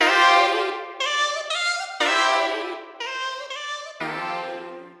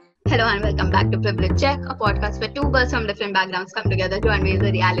Hello and welcome back to Privilege Check, a podcast where two girls from different backgrounds come together to unveil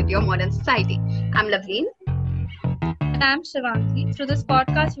the reality of modern society. I'm Lavleen. And I'm Shivangi. Through this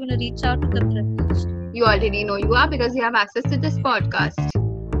podcast, we're going to reach out to the privileged You already know you are because you have access to this podcast.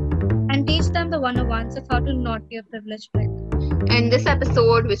 and teach them the 101s of how to not be a privileged prick. In this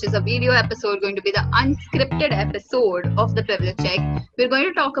episode, which is a video episode, going to be the unscripted episode of the Privilege Check, we're going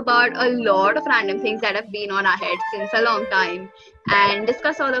to talk about a lot of random things that have been on our heads since a long time and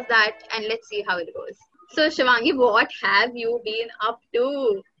discuss all of that, and let's see how it goes. So, Shivangi, what have you been up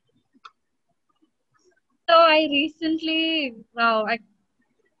to? So I recently,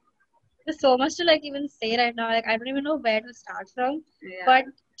 there's so much to even say right now. I don't even know where to start from. Yeah. But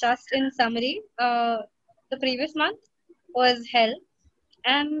just in summary, the previous month was hell,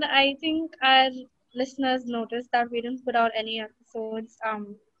 and I think our listeners noticed that we didn't put out any episodes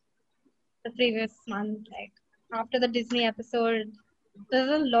the previous month. Like after the Disney episode, there's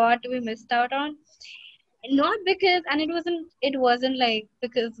a lot we missed out on. Not because, and it wasn't like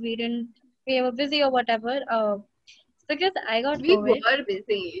because we were busy or whatever. It's because I got We COVID. were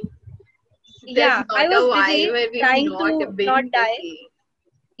busy. There's Yeah, I not a was while busy where we've trying not to not been die. busy.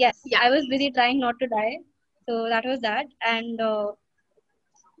 Yes, Yeah. I was busy trying not to die. So that was that. And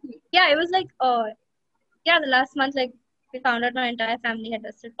yeah, it was yeah, the last month, we found out my entire family had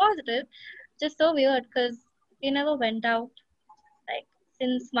tested positive. Just so weird because we never went out. Like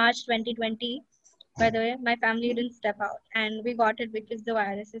since March 2020, by the way, my family didn't step out, and we got it because the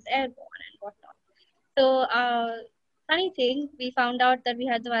virus is airborne and whatnot. So, funny thing, we found out that we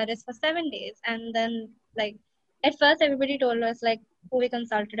had the virus for 7 days, and then like at first everybody told us who we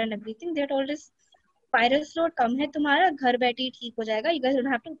consulted and everything. They told us virus load कम है तुम्हारा घर बैठे ही ठीक हो जाएगा. You guys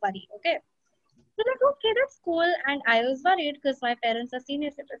don't have to worry, okay? So like okay, that's cool. And I was worried because my parents are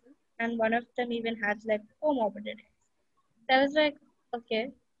senior citizens, and one of them even had comorbidities. So I was like, okay.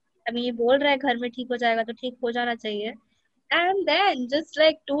 I mean, ये बोल रहा है घर में ठीक हो जाएगा तो ठीक हो जाना चाहिए. And then, just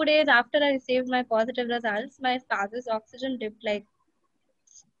like 2 days after I received my positive results, my father's oxygen dipped like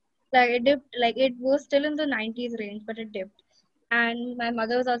it was still in the 90s range, but it dipped. And my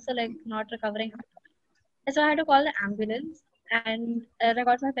mother was also not recovering. So I had to call the ambulance, and I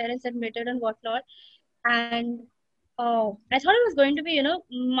got my parents admitted and whatnot. And I thought it was going to be,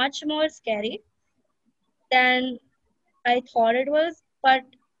 much more scary than I thought it was. But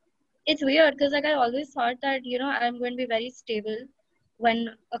it's weird because I always thought that I'm going to be very stable when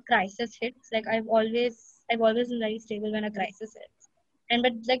a crisis hits. I've always been very stable when a crisis hits. And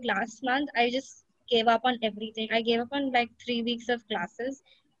but last month I just gave up on everything. I gave up on 3 weeks of classes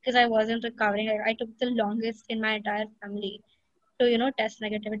because I wasn't recovering. I took the longest in my entire family to test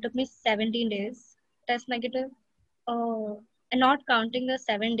negative. It took me 17 days test negative. And not counting the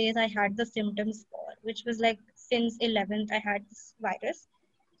 7 days I had the symptoms for, which was since 11th I had this virus.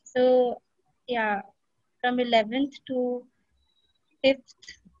 So yeah, from 11th to 5th,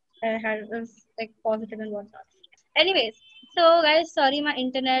 I had was positive and whatnot. Anyways, so guys, sorry my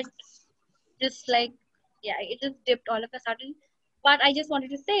internet just yeah, it just dipped all of a sudden. But I just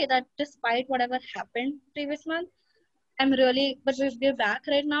wanted to say that despite whatever happened previous month, but we're back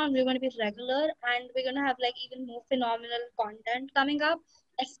right now and we're going to be regular and we're going to have even more phenomenal content coming up,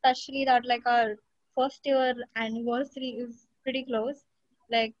 especially that our first year anniversary is pretty close.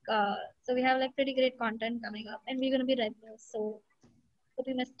 So we have pretty great content coming up and we're going to be regular. So hope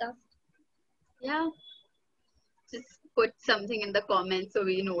you missed us. Yeah. Just put something in the comments so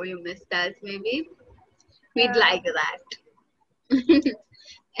we know you missed us, maybe. We'd Yeah. like that.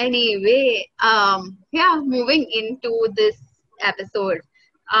 Anyway, yeah, moving into this episode.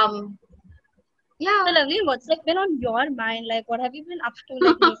 Um, yeah. So lovely, what's been on your mind? What have you been up to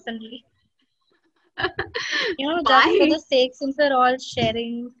recently? Just for Why? the sake, since we're all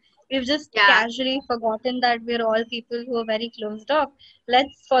sharing, we've just Yeah, casually forgotten that we're all people who are very closed off.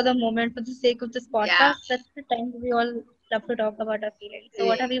 Let's, for the moment, for the sake of this yeah. podcast, let's pretend we all love to talk about our feelings. So,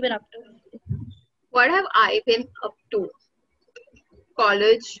 what have you been up to? What have I been up to?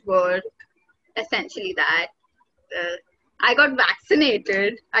 College, work, essentially that. Uh, I got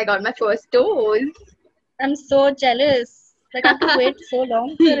vaccinated. I got my first dose. I'm so jealous. I have to wait so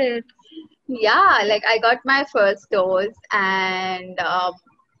long for it. Yeah, like I got my first dose and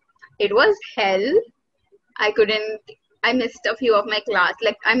it was hell. I couldn't, I missed a few of my class.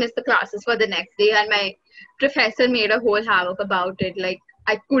 Like I missed the classes for the next day and my professor made a whole havoc about it. Like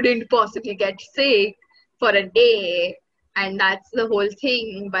I couldn't possibly get sick for a day and that's the whole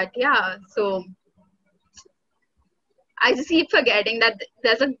thing. But yeah, so I just keep forgetting that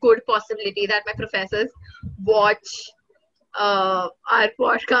there's a good possibility that my professors watch our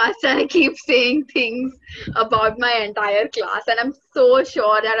podcast and I keep saying things about my entire class, and I'm so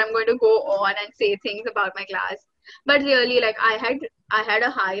sure that I'm going to go on and say things about my class. But really, like I had a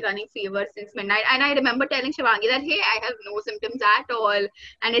high running fever since midnight, and I remember telling Shivangi that hey, I have no symptoms at all,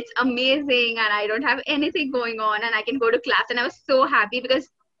 and it's amazing, and I don't have anything going on, and I can go to class, and I was so happy because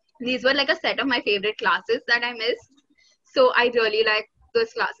these were like a set of my favorite classes that I missed. So I really like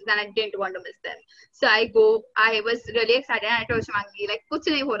those classes and I didn't want to miss them. So I was really excited and I told Shivangi, like, kuch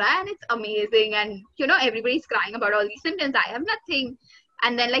nahi ho raha hai, and it's amazing. And, everybody's crying about all these symptoms. I have nothing.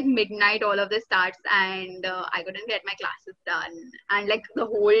 And then, like, midnight, all of this starts and I couldn't get my classes done. And, like, the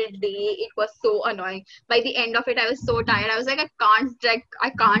whole day, it was so annoying. By the end of it, I was so tired. I was like, I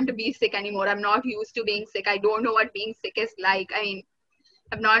can't be sick anymore. I'm not used to being sick. I don't know what being sick is like. I mean,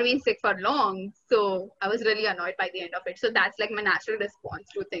 I've not been sick for long, so I was really annoyed by the end of it. So that's like my natural response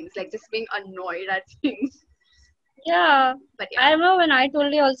to things, like just being annoyed at things. Yeah, But I yeah, remember when I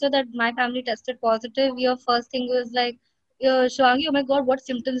told you also that my family tested positive, your first thing was like, Shwangi, oh my God, what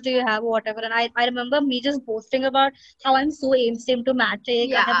symptoms do you have or whatever. And I remember me just boasting about how I'm so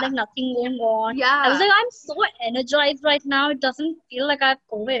asymptomatic. I have yeah, like nothing going on. I was yeah, like, I'm so energized right now. It doesn't feel like I have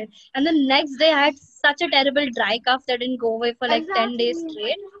COVID. And the next day I had such a terrible dry cough that didn't go away for like 10 days exactly.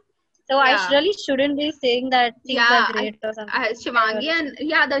 straight. So I Yeah, really shouldn't be saying that things are yeah. great or something. I Shivangi, really and shouldn't.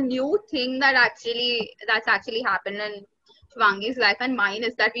 yeah, the new thing that's actually happened in Shivangi's life and mine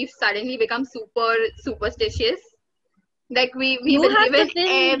is that we've suddenly become super superstitious. Like we You have believe to in been,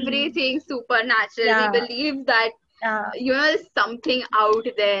 everything supernatural. We yeah, believe that yeah. there's something out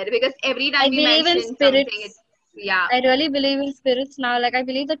there because every I time we believe in mention something, it's spirits. yeah, I really believe in spirits now. Like I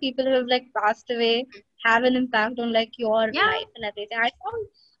believe the people who have like passed away have an impact on like your yeah, life and everything.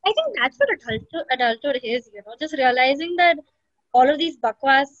 I think that's what adulthood is, just realizing that all of these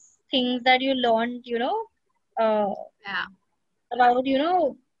bakwas things that you learned, uh, yeah, about,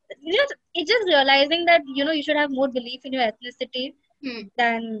 it's just realizing that, you should have more belief in your ethnicity hmm,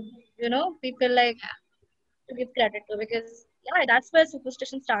 than, people like yeah, to give credit to because yeah, that's where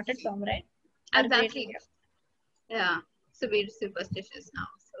superstition started from, right? Our great exactly, India. yeah. So we're superstitious now.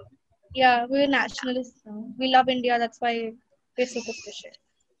 So Yeah, we're nationalists now. We love India, that's why we're superstitious.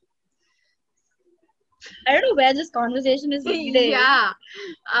 I don't know where this conversation is leading, yeah,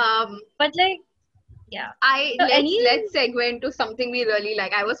 um, but like, yeah. I So let's any let's segue into something we really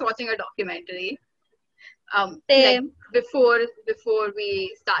like. I was watching a documentary, like same, before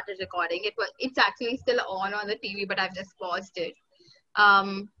we started recording. It's actually still on the TV, but I've just paused it.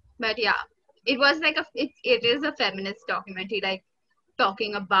 But yeah, it was like it is a feminist documentary, like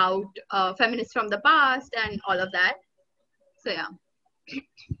talking about feminists from the past and all of that. So yeah,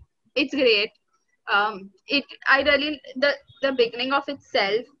 it's great. It I really the beginning of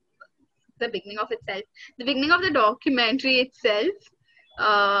itself, the beginning of itself, the beginning of the documentary itself.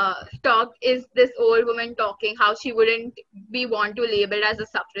 Talk is this old woman talking how she wouldn't be want to labeled as a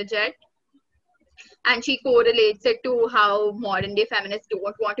suffragette, and she correlates it to how modern day feminists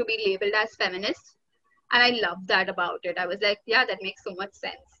don't want to be labeled as feminists. And I love that about it. I was like, yeah, that makes so much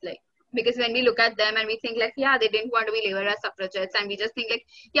sense. Like, because when we look at them and we think like, yeah, they didn't want to be labeled as suffragettes, and we just think like,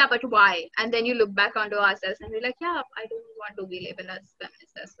 yeah, but why? And then you look back onto ourselves and we're like, yeah, I don't want to be labeled as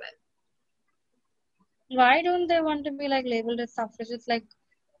feminist as well. why don't they want to be like labeled as suffragettes? Like,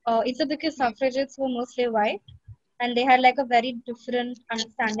 is it because Hmm. suffragettes were mostly white and they had like a very different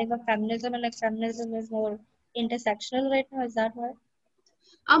understanding of feminism and like feminism is more intersectional right now? Is that why?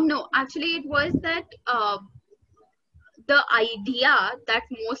 No, actually, it was that the idea that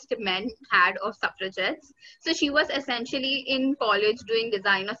most men had of suffragettes. So she was essentially in college doing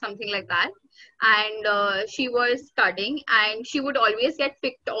design or something like that, and she was studying, and she would always get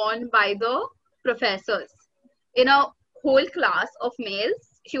picked on by the professors in a whole class of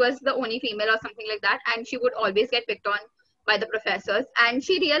males. She was the only female or something like that, and she would always get picked on by the professors. And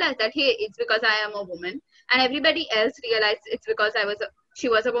she realized that hey, it's because I am a woman, and everybody else realized it's because she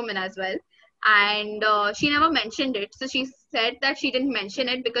was a woman as well. And she never mentioned it. So she said that she didn't mention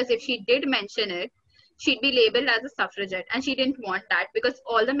it because if she did mention it, she'd be labeled as a suffragette, and she didn't want that because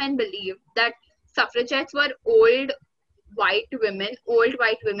all the men believed that suffragettes were old white women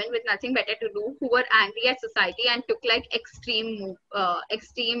with nothing better to do who were angry at society and took like extreme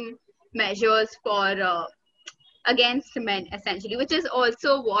measures for against men essentially, which is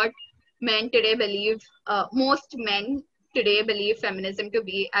also what men today believe. Most men today believe feminism to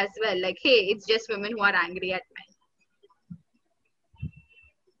be as well. Like, hey, it's just women who are angry at men.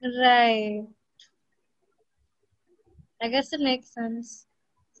 Right. I guess it makes sense,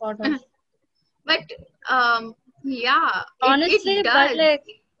 sort of. But yeah, it Honestly, but does. like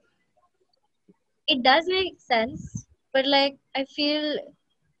it does make sense. But like I feel,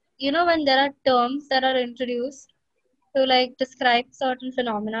 when there are terms that are introduced to like describe certain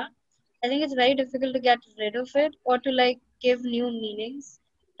phenomena, I think it's very difficult to get rid of it or to like give new meanings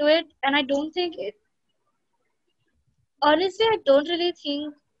to it. And I don't think it, honestly, I don't really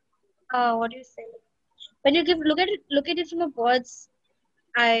think, what do you say? When you look at it from a bird's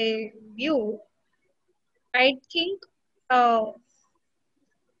eye view, I think uh,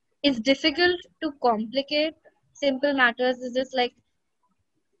 it's difficult to complicate simple matters. It's just like,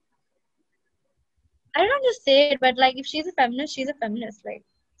 I don't know how to say it, but like if she's a feminist, she's a feminist. Like,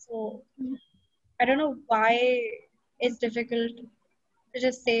 so I don't know why it's difficult to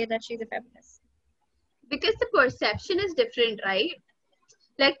just say that she's a feminist. Because the perception is different, right?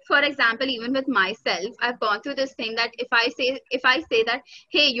 Like for example, even with myself, I've gone through this thing that if I say that,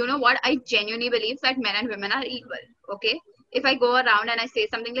 hey, you know what, I genuinely believe that men and women are equal. Okay, if I go around and I say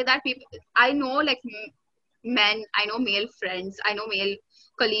something like that, people, I know, like men, I know male friends, I know male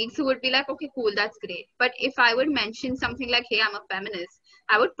colleagues who would be like, okay, cool, that's great. But if I would mention something like, hey, I'm a feminist,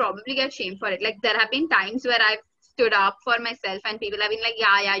 I would probably get shamed for it. Like there have been times where I've stood up for myself and people have been like,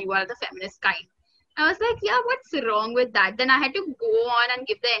 yeah, you are the feminist kind. I was like, yeah, what's wrong with that? Then I had to go on and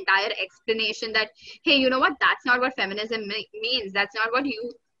give the entire explanation that, hey, you know what? That's not what feminism means. That's not what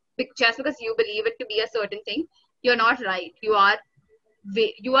you, just because you believe it to be a certain thing, you're not right. You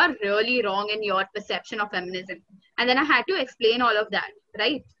are really wrong in your perception of feminism. And then I had to explain all of that,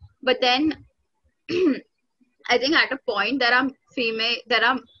 right? But then I think at a point there are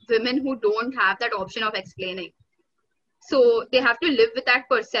women who don't have that option of explaining. So they have to live with that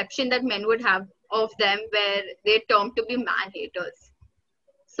perception that men would have of them, where they're termed to be man haters.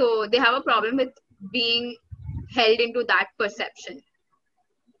 So they have a problem with being held into that perception.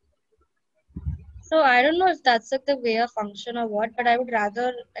 So I don't know if that's like the way of function or what, but I would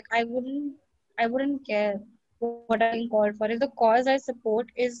rather like I wouldn't care what I'm being called for. If the cause I support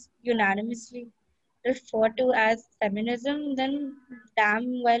is unanimously referred to as feminism, then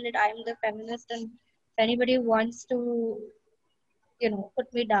damn well it I'm the feminist, and if anybody wants to,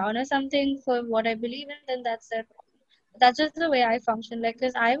 put me down or something for what I believe in, then that's it. That's just the way I function. Like,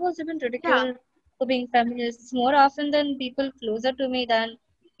 because I've also been Yeah, ridiculed for being feminist more often than people closer to me than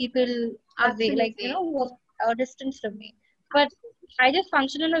people away, like, absolutely. who are distance from me. But I just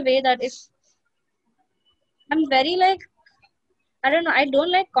function in a way that if I'm very like, I don't know, I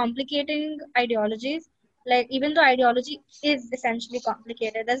don't like complicating ideologies. Like, even though ideology is essentially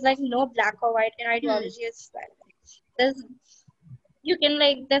complicated, there's like no black or white in Hmm. ideology as well. There's you can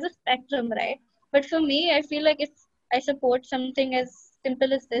like there's a spectrum, right? But for me, I feel like if I support something as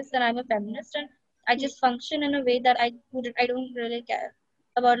simple as this, then I'm a feminist, and I just function in a way that I don't really care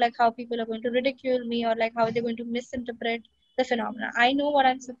about like how people are going to ridicule me or like how they're going to misinterpret the phenomena. I know what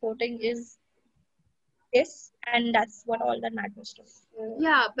I'm supporting is this, and that's what all that matters to me. So,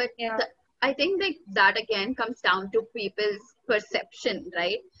 Yeah, but yeah. the, I think like that again comes down to people's perception,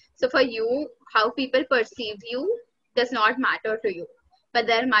 right? So for you, how people perceive you does not matter to you. But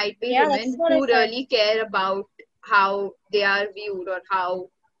there might be Yeah, that's women what I who said. really care about how they are viewed or how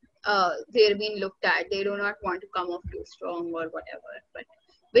they're being looked at. They do not want to come off too strong or whatever. But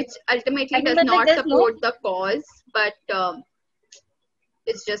which I ultimately mean, does but like not there's no, support the cause, but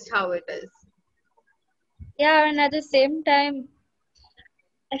it's just how it is. yeah, and at the same time,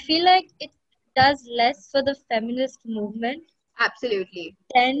 I feel like it does less for the feminist movement Absolutely.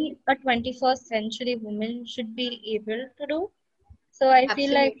 than a 21st century woman should be able to do. So I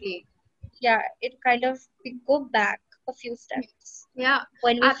feel like, Absolutely. yeah, it kind of, we go back a few steps Yeah,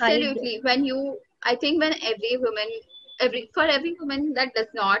 when we hide it. absolutely. I think when for every woman that does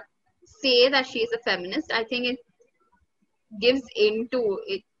not say that she's a feminist, I think it gives into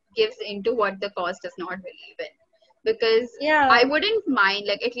what the cause does not believe in. Because I Yeah, wouldn't mind,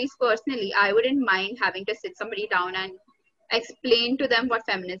 like at least personally, I wouldn't mind having to sit somebody down and explain to them what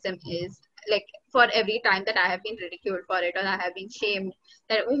feminism is. Like for every time that I have been ridiculed for it or I have been shamed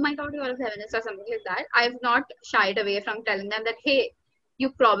that, oh my god, you're a feminist or something like that, I've not shied away from telling them that, hey,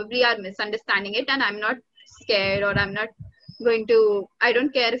 you probably are misunderstanding it and I'm not scared or I'm not going to, I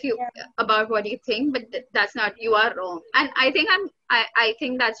don't care if you yeah, about what you think, but that's not, you are wrong. And I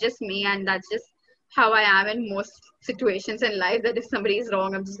think that's just me and that's just how I am in most situations in life, that if somebody is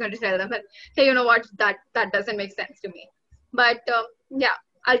wrong, I'm just going to tell them that, hey, you know what, that doesn't make sense to me. But yeah,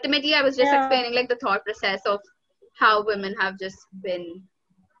 ultimately I was just yeah, explaining like the thought process of how women have just been.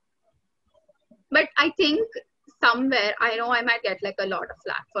 But I think somewhere, I know I might get like a lot of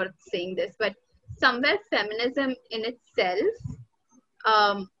flack for saying this, but somewhere feminism in itself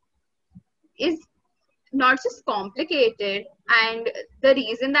um, is not just complicated, and the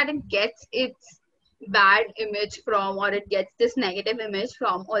reason that it gets its bad image from, or it gets this negative image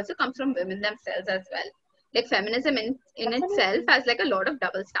from, also comes from women themselves as well. Like feminism in itself Definitely. has like a lot of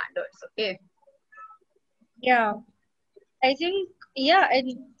double standards. Okay. Yeah. I think, yeah,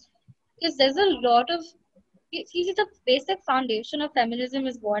 and because there's a lot of, see, the basic foundation of feminism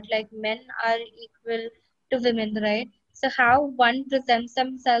is what? Like, men are equal to women, right? So, how one presents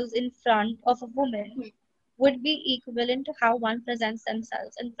themselves in front of a woman Hmm. would be equivalent to how one presents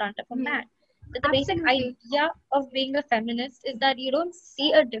themselves in front of a Hmm. man. So, the basic Absolutely. idea of being a feminist is that you don't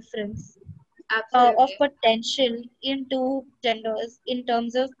see a difference of Absolutely. potential in two genders in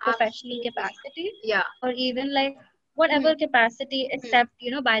terms of professional Absolutely. capacity Yeah. or even like Hmm. whatever capacity Hmm. except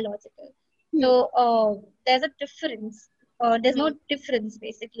biological. Hmm. So there's a difference. There's no Hmm. difference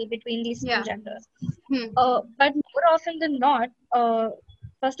basically between these two Yeah. genders. Hmm. But more often than not,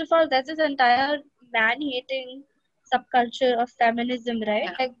 first of all, there's this entire man-hating subculture of feminism, right?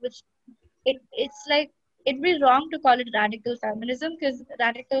 Yeah. Like which it's like it'd be wrong to call it radical feminism because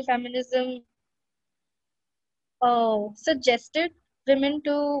radical feminism suggested women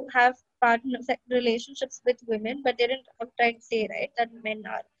to have relationships with women, but they didn't outright say right that men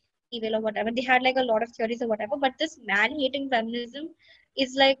are evil or whatever. They had like a lot of theories or whatever. But this man-hating feminism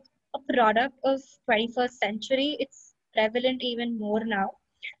is like a product of 21st century. It's prevalent even more now,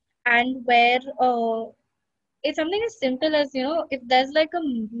 and where it's something as simple as if there's like a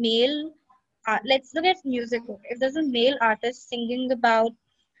male. Let's look at music. Okay? If there's a male artist singing about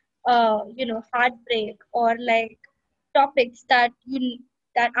heartbreak or like topics that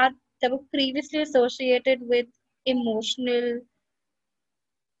were previously associated with emotional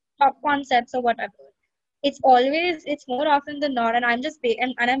top concepts or whatever. It's more often than not, and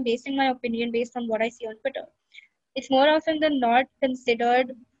and I'm basing my opinion based on what I see on Twitter. It's more often than not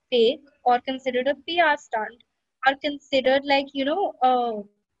considered fake or considered a PR stunt or considered like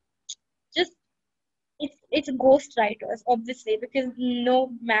just it's ghost writers, obviously, because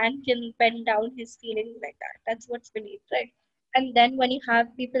no man can pen down his feelings like that. That's what's believed, right? And then when you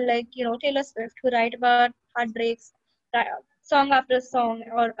have people like Taylor Swift who write about heartbreaks, song after song,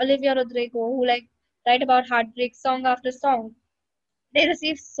 or Olivia Rodrigo who like write about heartbreak song after song, they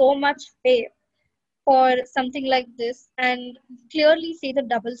receive so much fame for something like this, and clearly see the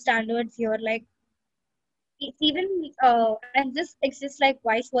double standards here. Like it's even and this exists like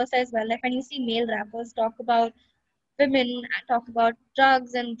vice versa as well. Like when you see male rappers talk about women, talk about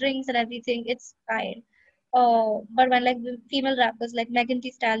drugs and drinks and everything, it's fine. But when like the female rappers like Megan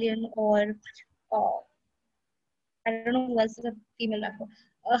Thee Stallion or uh, I don't know who else is a female rapper.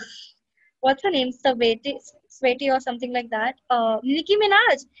 Uh, what's her name? Sweti or something like that. Nicki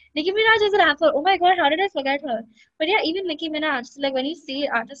Minaj. Nicki Minaj is a rapper. Oh my god, how did I forget her? But yeah, even Nicki Minaj. So, like when you see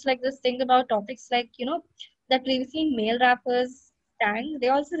artists like this think about topics like that previously male rappers sang, they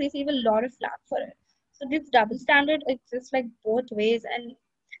also receive a lot of flack for it. So this double standard exists like both ways, and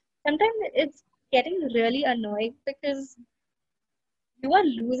sometimes it's getting really annoying because you are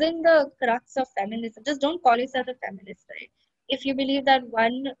losing the crux of feminism. Just don't call yourself a feminist, right? If you believe that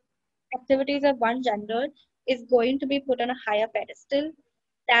one activities of one gender is going to be put on a higher pedestal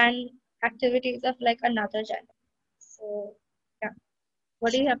than activities of like another gender. So yeah,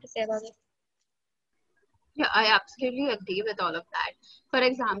 what do you have to say about it? Yeah, I absolutely agree with all of that. For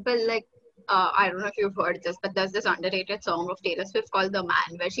example, like I don't know if you've heard this, but there's this underrated song of Taylor Swift called "The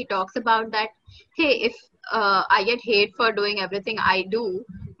Man," where she talks about that. Hey, if I get hate for doing everything I do,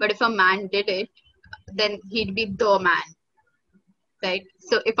 but if a man did it, then he'd be the man, right?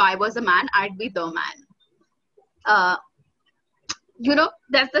 So if I was a man, I'd be the man. Uh,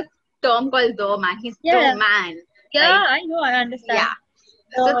 there's the term called the man. He's the Yeah, man, yeah, right? I know, I Yeah. understand.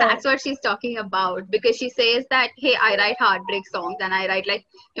 So Uh, that's what she's talking about, because she says that, hey, I write heartbreak songs and I write like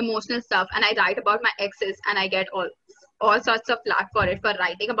emotional stuff and I write about my exes and I get all sorts of flack for it, for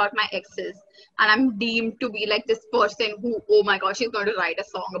writing about my exes, and I'm deemed to be like this person who, oh my gosh, she's going to write a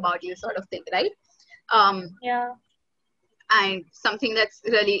song about you, sort of thing, right? um yeah, and something that's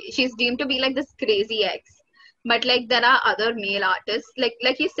really, she's deemed to be like this crazy ex. But like there are other male artists,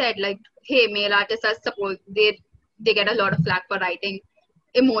 like you said, like, hey, male artists are supposed, they get a lot of flack for writing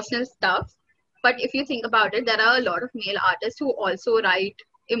emotional stuff. But if you think about it, there are a lot of male artists who also write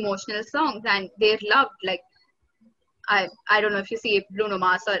emotional songs and they're loved. Like I don't know if you see Bruno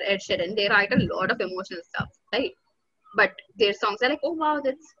Mars or Ed Sheeran, they write a lot of emotional stuff, right? But their songs are like, oh wow,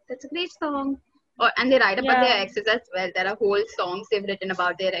 that's a great song. Or and they write about their yeah, exes as well. There are whole songs they've written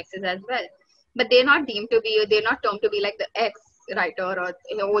about their exes as well. But they're not termed to be like the ex writer, or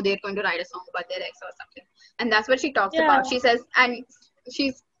oh, they're going to write a song about their ex or something. And that's what she talks yeah, about. She says, and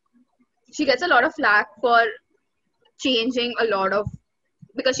she's she gets a lot of flack for changing a lot of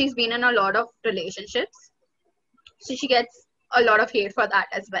because she's been in a lot of relationships, so she gets a lot of hate for that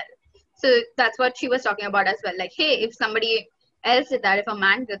as well. So that's what she was talking about as well. Like, hey, if somebody else did that, if a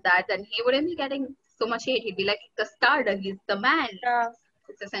man did that, then he wouldn't be getting so much hate. He'd be like the starter, he's the man. Yeah.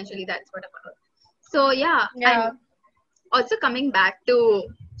 It's essentially that's what about. So yeah, Yeah. and also coming back to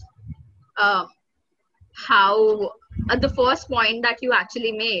uh, how the first point that you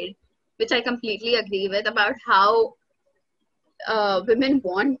actually made, which I completely agree with, about how women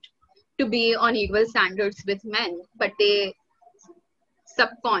want to be on equal standards with men, but they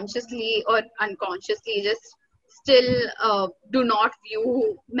subconsciously or unconsciously just still do not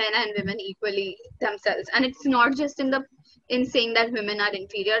view men and women equally themselves. And it's not just in saying that women are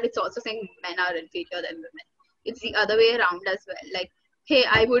inferior, it's also saying men are inferior than women. It's the other way around as well. Like, hey,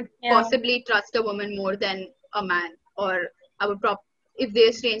 I would Yeah. possibly trust a woman more than a man, or I would if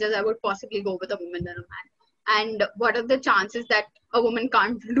they're strangers, I would possibly go with a woman than a man. And what are the chances that a woman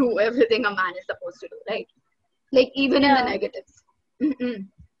can't do everything a man is supposed to do, right? Like, even in the Yeah. negatives. Mm-mm.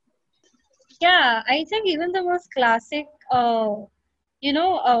 Yeah, I think even the most classic,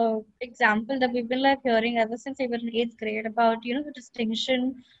 example that we've been like hearing ever since we were in eighth grade about, the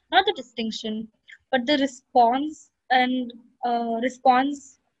distinction, not the distinction, but the response,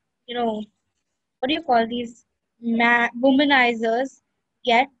 what do you call these womanizers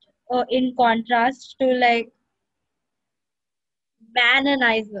get in contrast to like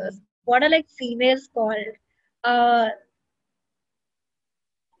manonizers. What are like females called? Uh,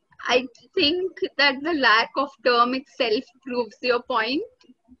 I think that the lack of term itself proves your point.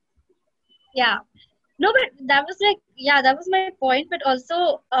 yeah. No, but that was my point. But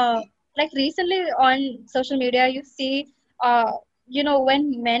also, like recently on social media, you see,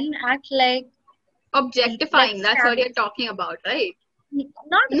 when men act like Objectifying, that's what you're savage, talking about, right?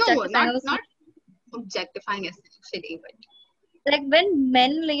 not No, objectifying. I not was not objectifying essentially, but like when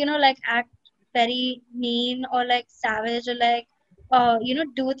men, like act very mean or like savage or like,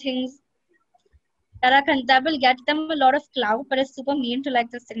 do things that will get them a lot of clout, but is super mean to like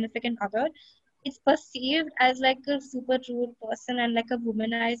the significant other. It's perceived as like a super rude person and like a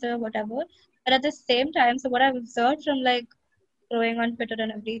womanizer, whatever. But at the same time, so what I've observed from like growing on Twitter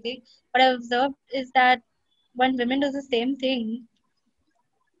and everything, what I've observed is that when women do the same thing,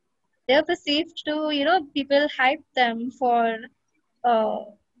 they're perceived to, people hype them for uh,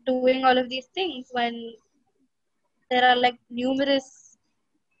 doing all of these things when there are like numerous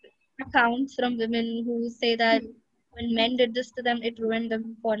accounts from women who say that when men did this to them, it ruined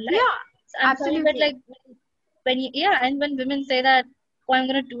them for life. yeah, So I'm sorry, but absolutely. like and when women say that, oh, I'm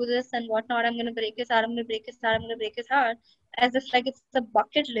gonna do this and whatnot, I'm gonna break his heart, I'm gonna break his heart, I'm gonna break his heart, as if like it's a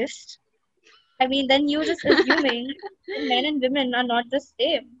bucket list. I mean, then you just assuming that men and women are not the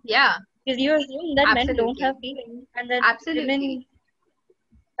same Yeah, because you assume that men don't absolutely. have feelings and that Absolutely. women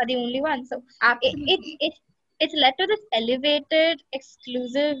are the only ones. So it it Absolutely. it it's led to this elevated,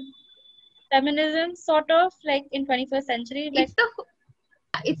 exclusive feminism sort of like in 21st century. Like, It's the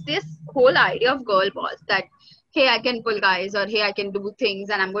it's this whole idea of girl boss that, hey, I can pull guys, or hey, I can do things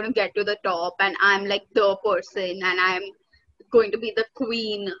and I'm going to get to the top and I'm like the person and I'm going to be the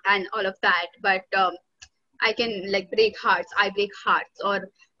queen and all of that. But I can like break hearts. I break hearts, or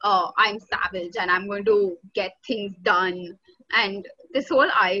I'm savage and I'm going to get things done. And this whole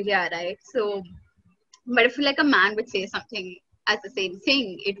idea, right? So, but if like a man would say something as the same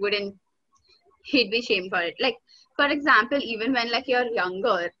thing, it wouldn't. He'd be shamed for it. Like, for example, even when like you're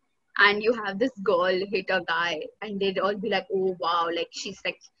younger and you have this girl hit a guy, and they'd all be like, "Oh wow, like she's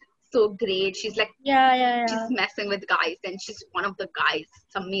like so great. She's like yeah, yeah, she's yeah. messing with guys and she's one of the guys.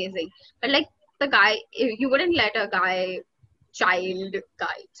 It's amazing." But like the guy, you wouldn't let a child,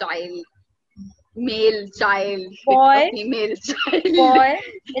 male child hit a Boy, female child. boy.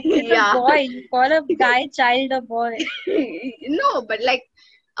 It's a Yeah. boy. You call a guy child a boy. No, but like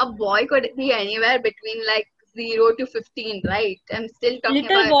a boy could be anywhere between like 0 to 15, right? I'm still talking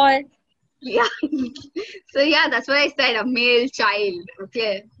Little about, boy. yeah. So yeah, that's why I said a male child.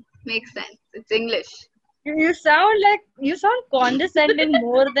 Okay, makes sense. It's English. You sound condescending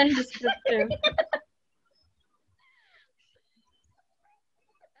more than descriptive.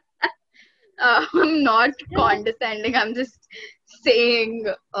 I'm not Yeah. condescending. I'm just saying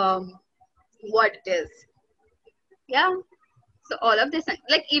what it is. Yeah. So all of this,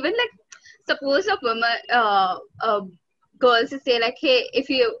 like even like suppose a woman, girls to say like, hey, if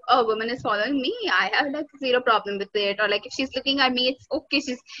a woman is following me, I have like zero problem with it, or like if she's looking at me, it's okay.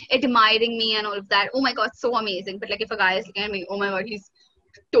 She's admiring me and all of that. Oh my god, so amazing. But like if a guy is looking at me, oh my god, he's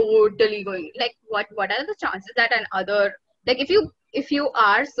totally going like what are the chances that an other like if you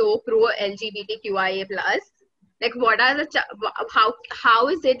are so pro LGBTQIA plus, Like, what are the how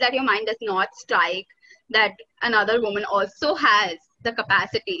is it that your mind does not strike that another woman also has the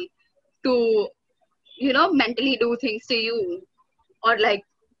capacity to, mentally do things to you, or like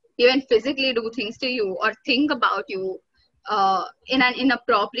even physically do things to you, or think about you in an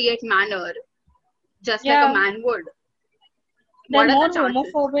inappropriate manner, just like a Yeah, man would? they're What are more the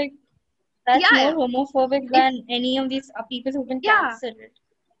chances? homophobic. That's more Yeah, homophobic it's than any of these people who've been yeah, cancelled.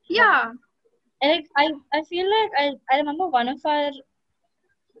 Yeah. yeah, And like, I feel like I remember one of our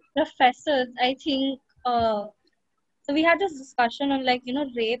professors, I think, so we had this discussion on like,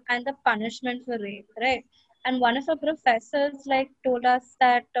 rape and the punishment for rape, right? And one of our professors like told us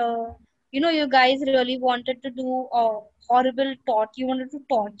that, you guys really wanted to do horrible you wanted to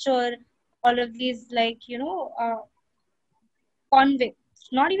torture all of these like, convicts,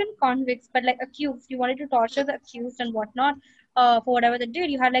 not even convicts, but like accused. You wanted to torture the accused and whatnot for whatever they did.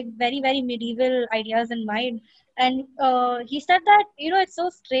 You had like very, very medieval ideas in mind. And he said that, it's so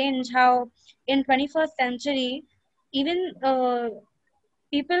strange how in 21st century, even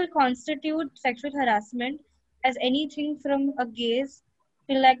people constitute sexual harassment as anything from a gaze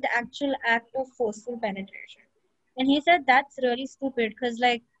to like the actual act of forceful penetration. And he said that's really stupid because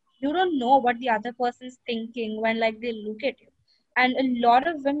like you don't know what the other person's thinking when like they look at you. And a lot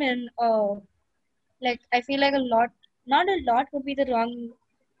of women, like I feel like a lot, not a lot would be the wrong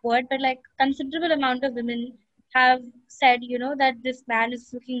word, but like considerable amount of women have said, that this man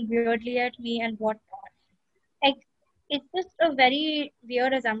is looking weirdly at me and whatnot. Like it's just a very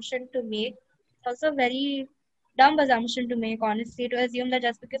weird assumption to make. It's also a very dumb assumption to make, honestly, to assume that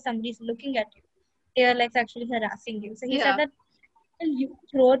just because somebody's looking at you, they're like sexually harassing you. So he said yeah. that you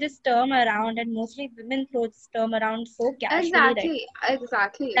throw this term around, and mostly women throw this term around so casually right Exactly,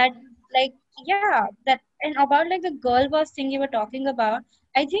 exactly. that, like, yeah, that and about like the girl boss thing you were talking about,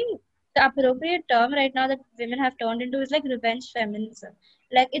 I think the appropriate term right now that women have turned into is like revenge feminism.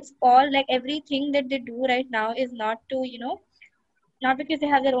 Like it's all like everything that they do right now is not to, not because they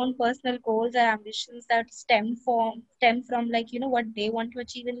have their own personal goals or ambitions that stem from like, what they want to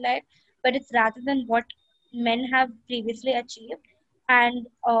achieve in life, but it's rather than what men have previously achieved, and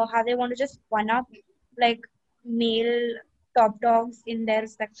how they want to just one up like male top dogs in their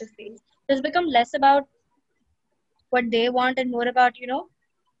respective fields. So it's become less about what they want and more about,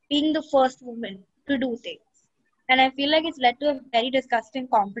 being the first woman to do things. And I feel like it's led to a very disgusting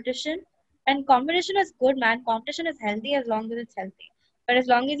competition. And competition is good, man. Competition is healthy as long as it's healthy. But as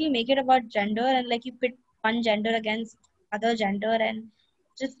long as you make it about gender and like you pit one gender against other gender and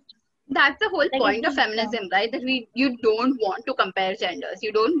just That's the whole like point of yeah. feminism, right? That you don't want to compare genders.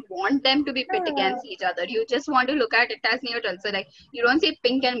 You don't want them to be pit Yeah, against each other. You just want to look at it as neutral. So like you don't see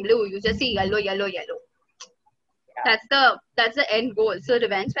pink and blue. You just see yellow, yellow, yellow. yeah, That's the end goal. So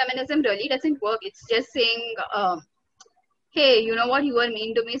revenge feminism really doesn't work. It's just saying, hey, you know what? You were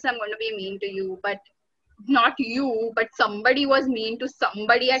mean to me, so I'm going to be mean to you. But not you, but somebody was mean to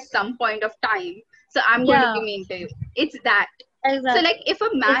somebody at some point of time. So I'm going to yeah, be mean to you. It's that. So like exactly. if a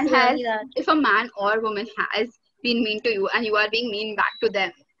It's man has, really that. if a man or woman has been mean to you and you are being mean back to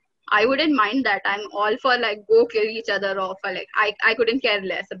them, I wouldn't mind that. I'm all for like go kill each other off, or like I couldn't care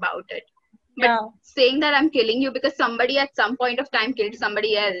less about it. But Yeah, saying that I'm killing you because somebody at some point of time killed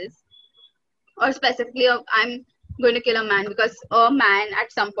somebody else, or specifically I'm going to kill a man because a man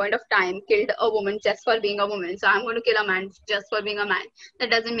at some point of time killed a woman just for being a woman, so I'm going to kill a man just for being a man.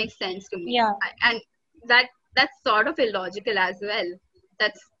 That doesn't make sense to me. yeah, And that's sort of illogical as well.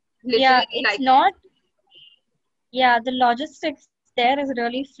 That's yeah. literally It's like, not. Yeah, the logistics there is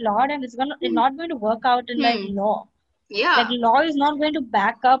really flawed, and it's hmm, not going to work out in like hmm, law. Like yeah, law is not going to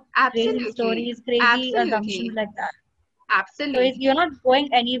back up crazy absolutely, stories, crazy assumptions absolutely, like that. So you're absolutely. not going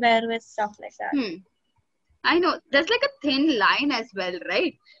anywhere with stuff like that. Hmm. I know there's like a thin line as well,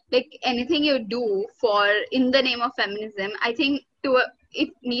 right? Like anything you do for in the name of feminism, I think it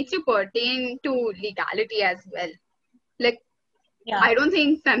needs to pertain to legality as well. Like Yeah, I don't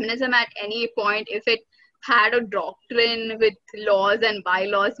think feminism at any point, if it had a doctrine with laws and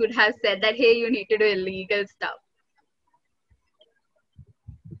bylaws, would have said that hey, you need to do illegal stuff.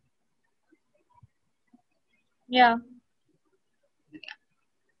 yeah.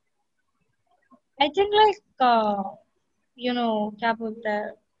 I think like क्या बोलते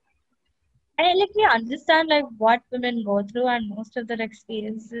हैं? I like we understand like what women go through, and most of their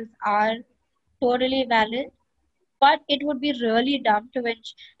experiences are totally valid. But it would be really dumb to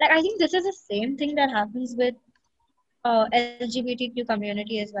which like I think this is the same thing that happens with LGBTQ community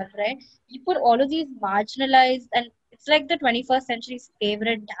as well, right? You put all of these marginalized, and it's like the 21st century's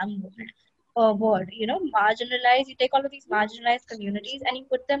favorite damn word. word, you know, marginalized. You take all of these marginalized communities and you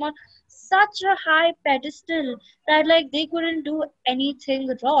put them on such a high pedestal that like they couldn't do anything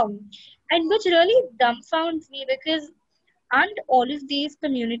wrong, and which really dumbfounds me because aren't all of these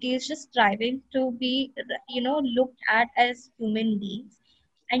communities just striving to be, you know, looked at as human beings?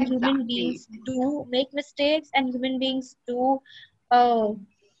 And human Exactly. beings do make mistakes, and human beings do, uh,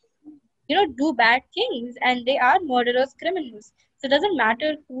 you know, do bad things, and they are murderers, criminals. So it doesn't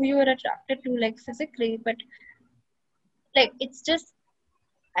matter who you are attracted to, like physically, but like it's just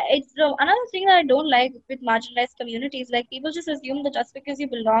it's another thing that I don't like with marginalized communities. Like people just assume that just because you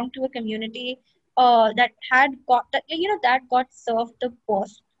belong to a community that had got that, you know, that got served the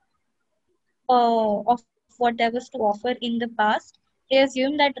worst of what there was to offer in the past, they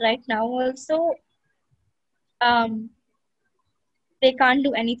assume that right now also um, they can't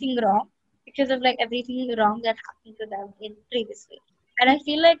do anything wrong because of like everything wrong that happened to them in previously. And I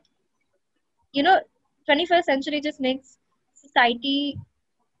feel like, you know, 21st century just makes society,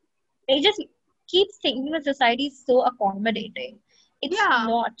 they just keep thinking that society is so accommodating. It's Yeah.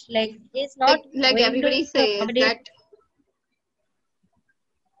 not like it's not Like going to everybody accommodate. says that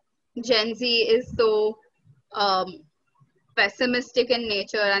Gen Z is so um, pessimistic in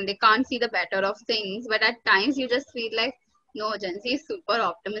nature and they can't see the better of things. But at times you just feel like, no, Gen Z is super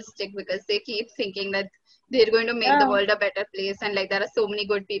optimistic because they keep thinking that they're going to make the Yeah, world a better place and like there are so many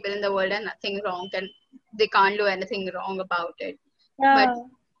good people in the world and nothing wrong and they can't do anything wrong about it. But yeah,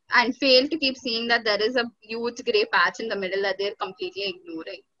 and fail to keep seeing that there is a huge gray patch in the middle that they're completely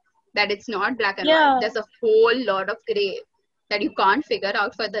ignoring. That it's not black and white. yeah. There's a whole lot of gray that you can't figure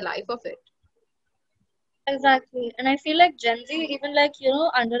out for the life of it. Exactly. And I feel like Gen Z even like, you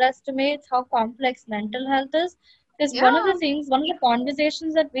know, underestimates how complex mental health is. Because one of the Yeah, things, one of the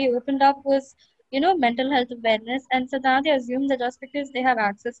conversations that we opened up was, you know, mental health awareness. And so now they assume that just because they have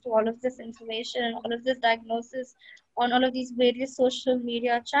access to all of this information and all of this diagnosis on all of these various social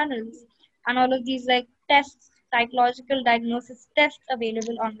media channels and all of these like tests, psychological diagnosis tests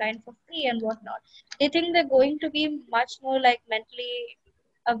available online for free and whatnot, they think they're going to be much more like mentally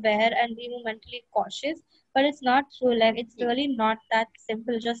aware and be more mentally cautious, but it's not true. Like it's really not that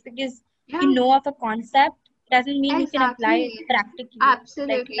simple. Just because you yeah, know of a concept doesn't mean you can apply it exactly. practically.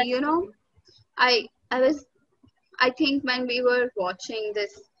 Like Absolutely. that's the thing. I think when we were watching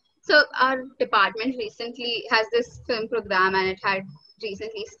this, so our department recently has this film program and it had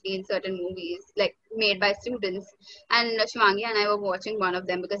recently seen certain movies like made by students. And Shivangi and I were watching one of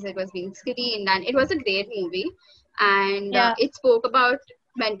them because it was being screened and it was a great movie. And Yeah, it spoke about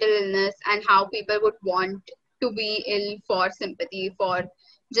mental illness and how people would want to be ill for sympathy, for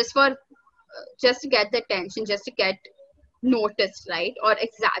just to get the attention, just to get noticed, right, or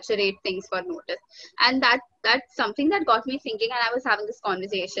exaggerate things for notice. And that's something that got me thinking, and I was having this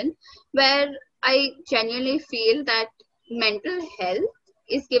conversation where I genuinely feel that mental health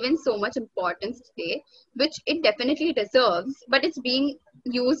is given so much importance today, which it definitely deserves, but it's being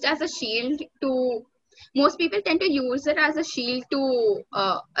used as a shield to most people tend to use it as a shield to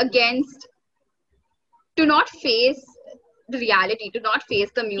against to not face the reality, to not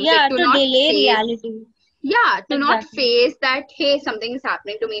face the music, yeah, to to not delay face, reality. yeah, to not Exactly. face that hey, something is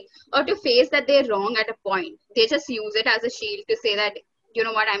happening to me, or to face that they're wrong at a point. They just use it as a shield to say that, you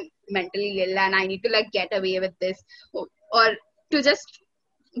know what, I'm mentally ill and I need to like get away with this, or to just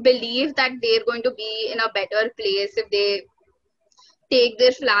believe that they're going to be in a better place if they take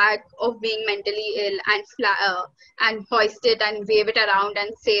their flag of being mentally ill and and hoist it and wave it around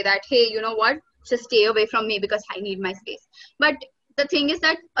and say that hey, you know what, just stay away from me because I need my space. But the thing is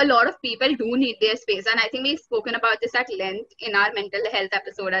that a lot of people do need their space, and I think we've spoken about this at length in our mental health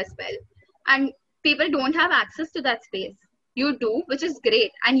episode as well. And people don't have access to that space. You do, which is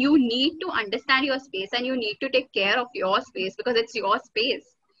great, and you need to understand your space and you need to take care of your space because it's your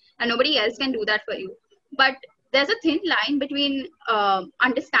space and nobody else can do that for you. But there's a thin line between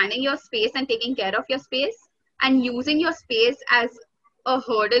understanding your space and taking care of your space, and using your space as a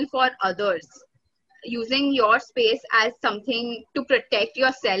hurdle for others, using your space as something to protect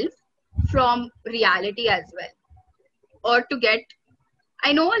yourself from reality as well, or to get,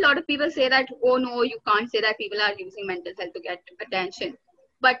 I know a lot of people say that, oh no, you can't say that people are using mental health to get attention.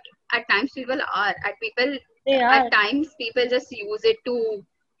 But at times people are. They At are. times people just use it to,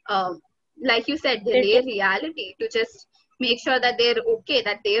 um, like you said, delay Pretend. reality, to just make sure that they're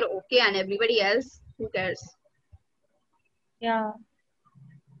okay, and everybody else, who cares? Yeah.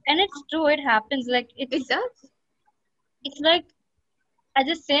 And it's true, it happens. Like It does. it's like at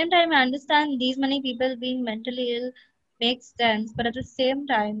the same time I understand these many people being mentally ill makes sense, but at the same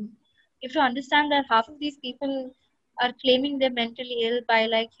time, if you understand that half of these people are claiming they're mentally ill by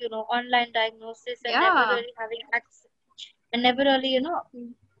online diagnosis and never Yeah, really having access and never really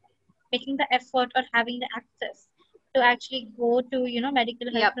making the effort or having the access to actually go to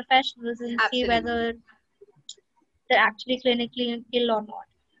medical health yep, professionals and see absolutely. whether they're actually clinically ill or not.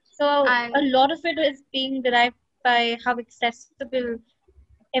 So a And lot of it is being derived by how accessible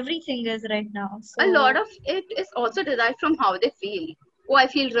everything is right now. a So lot of it is also derived from how they feel. Oh, I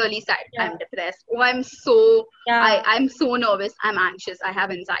feel really sad, yeah, I'm depressed. Oh, I'm so nervous, I'm anxious, I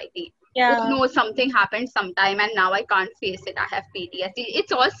have anxiety. Oh yeah, no, something happened sometime and now I can't face it, I have PTSD.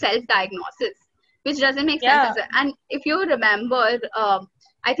 It's all self diagnosis, which doesn't make sense yeah. as well. And if you remember,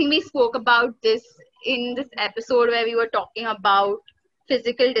 I think we spoke about this in this episode where we were talking about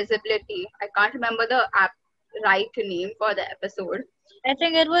physical disability. I can't remember the right name for the episode. I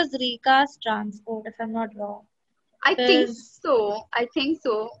think it was recast transport, if I'm not wrong. I think Because so. I think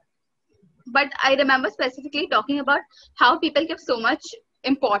so. But I remember specifically talking about how people give so much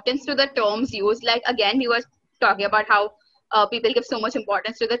importance to the terms used. Like, again, we were talking about how people give so much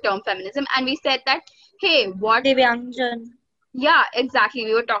importance to the term feminism. And we said that, hey, what? Divyangjan, Yeah, exactly.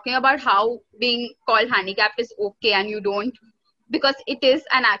 We were talking about how being called handicapped is okay and you don't, because it is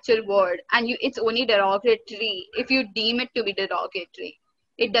an actual word and it's only derogatory if you deem it to be derogatory.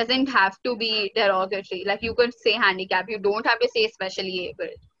 It doesn't have to be derogatory. Like, you could say handicap, you don't have to say specially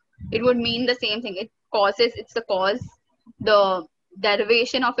able. It would mean the same thing. It's the cause, the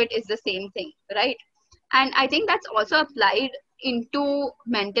derivation of it is the same thing, right? And I think that's also applied into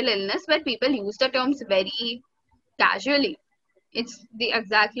mental illness, where people use the terms very casually. It's the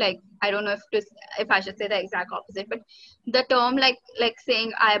exact, like, I don't know if I should say the exact opposite, but the term, like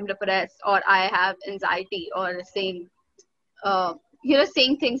saying I am depressed or I have anxiety, or saying uh,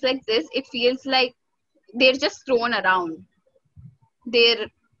 saying things like this, it feels like they're just thrown around. they're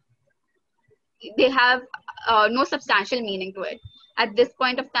they have no substantial meaning to it. At this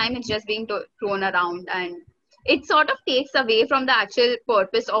point of time, it's just being thrown around, and it sort of takes away from the actual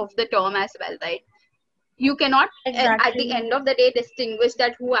purpose of the term as well, right? You cannot, at the exactly. end of the day, distinguish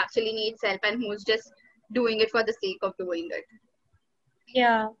that who actually needs help and who's just doing it for the sake of doing it.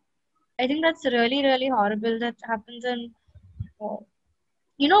 Yeah, I think that's really, really horrible that happens. And uh,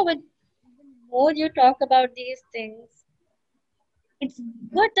 with the more you talk about these things, it's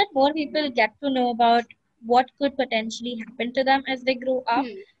good that more people get to know about what could potentially happen to them as they grow up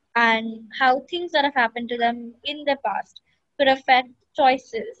Hmm. and how things that have happened to them in the past could affect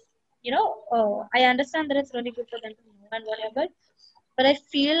choices. I understand that it's really good for them to know and whatever, but I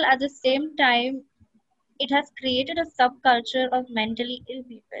feel at the same time it has created a subculture of mentally ill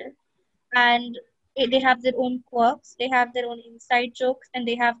people, and they have their own quirks, they have their own inside jokes, and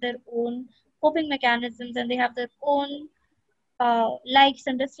they have their own coping mechanisms, and they have their own likes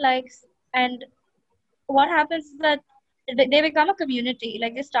and dislikes. And what happens is that they become a community.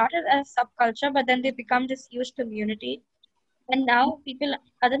 Like they started as subculture, but then they become this huge community. And now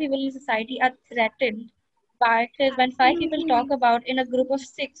other people in society are threatened by, because when five people talk Absolutely. about in a group of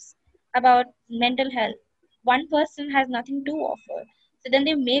six about mental health, one person has nothing to offer. So then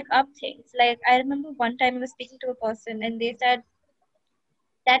they make up things. Like I remember one time I was speaking to a person and they said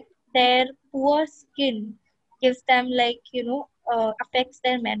that their poor skin gives them affects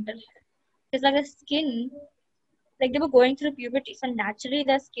their mental health. It's like the skin, like they were going through puberty, so naturally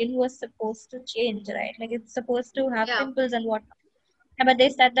their skin was supposed to change, right? Like it's supposed to have Yeah. pimples and whatnot. But they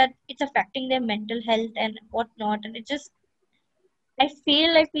said that it's affecting their mental health and whatnot, and it just, I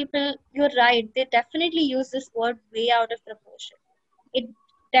feel like people, you're right, they definitely use this word way out of proportion. It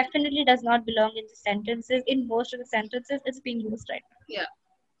definitely does not belong in the sentences. In most of the sentences, it's being used right Yeah.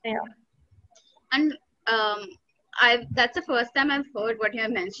 now. Yeah. And um, I that's the first time I've heard what you're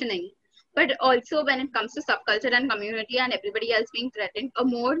mentioning. But also, when it comes to subculture and community and everybody else being threatened, a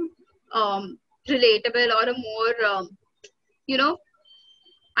more relatable, or a more you know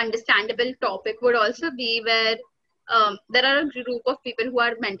understandable topic would also be where there are a group of people who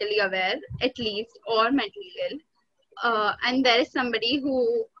are mentally aware, at least, or mentally ill, and there is somebody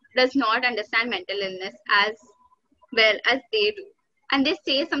who does not understand mental illness as well as they do, and they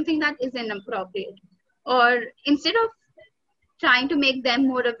say something that is inappropriate, or instead of trying to make them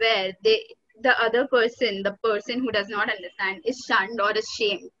more aware, the other person, the person who does not understand, is shunned or is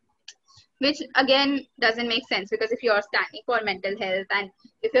shamed, which again doesn't make sense, because if you're standing for mental health, and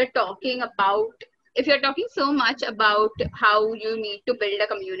if you're talking about if you're talking so much about how you need to build a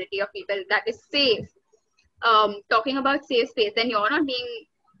community of people that is safe, talking about safe space, then you're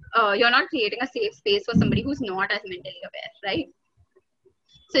not creating a safe space for somebody who's not as mentally aware, right?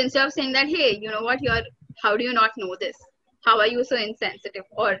 So instead of saying that, hey, you know what, how do you not know this, how are you so insensitive,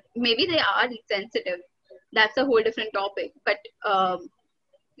 or maybe they are insensitive, that's a whole different topic. But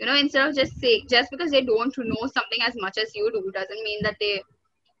instead of just because they don't know something as much as you do doesn't mean that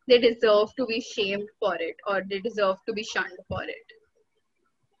they deserve to be shamed for it or they deserve to be shunned for it.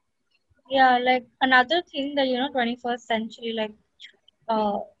 Yeah, like another thing that 21st century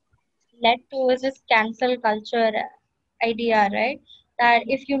uh led to is this cancel culture idea, right? That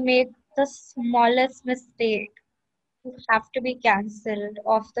if you make the smallest mistake, you have to be cancelled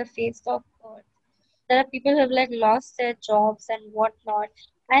off the face of earth. There are people who have like lost their jobs and whatnot.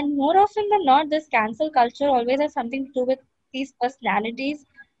 And more often than not, this cancel culture always has something to do with these personalities,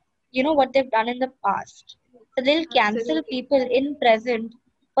 what they've done in the past. So they'll cancel Absolutely. people in present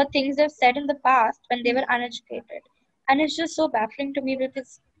for things they've said in the past when they were uneducated. And it's just so baffling to me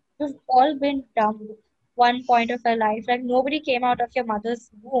because we've all been dumb one point of our life. Like nobody came out of your mother's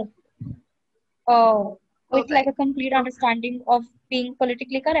womb uh, with like Perfect. a complete understanding of being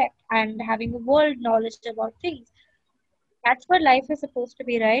politically correct and having a world knowledge about things. That's what life is supposed to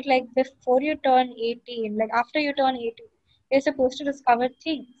be, right? Like before you turn 18, like after you turn 18, you're supposed to discover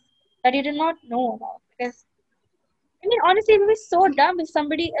things that you did not know about. Because, I mean, honestly, it would be so dumb if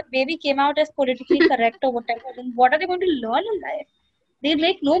somebody, a baby came out as politically correct or whatever, then what are they going to learn in life? They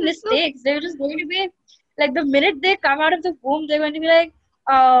make no So mistakes. They're just going to be, like, the minute they come out of the womb, they're going to be like,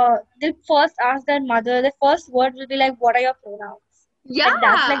 they first ask their mother, the first word will be like, what are your pronouns? Like,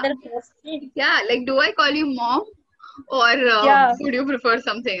 that's like yeah, their first thing. yeah. Like, do I call you mom or Yeah, would you prefer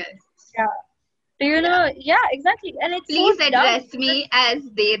something else? yeah. Do you Yeah. know? Yeah, exactly. And it's so Please dumb. address me as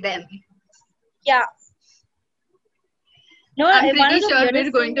they them. Yeah. No, I'm one pretty of the sure we're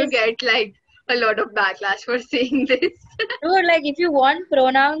weirdest going thing to is, get like a lot of backlash for saying this. no, like if you want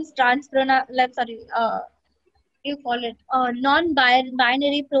pronouns, trans pronoun, like sorry, you call it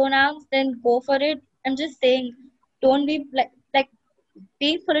non-binary pronouns, then go for it. I'm just saying, don't be like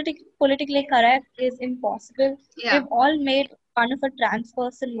being politically correct is impossible. Yeah. We've all made fun of a trans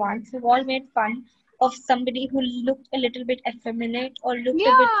person once. We've all made fun of somebody who looked a little bit effeminate or looked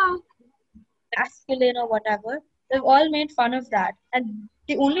a bit Yeah. masculine or whatever. We've all made fun of that. And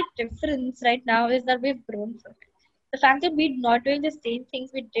the only difference right now is that we've grown from it. The fact that we're not doing the same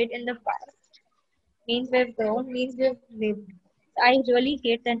things we did in the past means we've grown, means we've lived. I really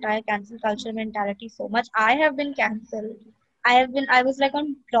hate the entire cancel culture mentality so much. I have been cancelled. I was like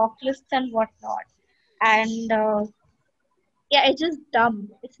on block lists and whatnot. And yeah, it's just dumb.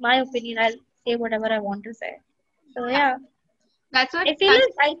 It's my opinion. I'll say whatever I want to say. So Yeah. yeah, That's what I feel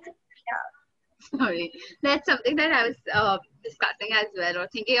that's like yeah, sorry. That's something that I was discussing as well or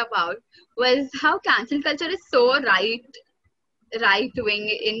thinking about was how cancel culture is so right wing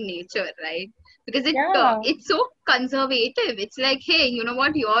in nature, right? Because yeah, it's so conservative. It's like, hey, you know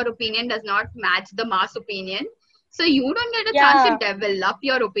what? Your opinion does not match the mass opinion, so you don't get a chance to yeah, develop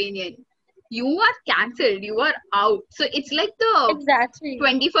your opinion. You are cancelled. You are out. So it's like the exactly.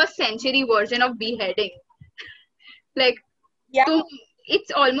 21st century version of beheading. Like, Yeah, to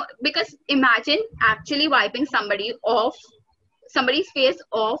it's almost because imagine actually wiping somebody's face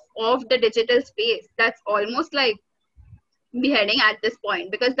off the digital space. That's almost like beheading at this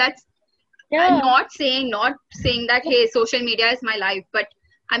point because that's yeah, not saying that hey social media is my life, but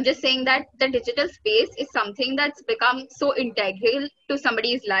I'm just saying that the digital space is something that's become so integral to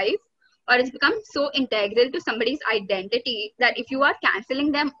somebody's life or it's become so integral to somebody's identity that if you are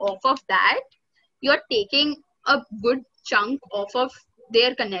canceling them off of that, you're taking a good chunk off of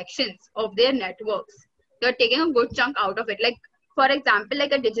their connections of their networks. You're taking a good chunk out of it. Like for example,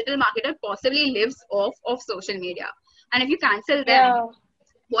 like a digital marketer possibly lives off of social media, and if you cancel them, yeah.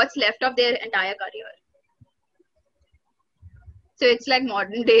 what's left of their entire career? So it's like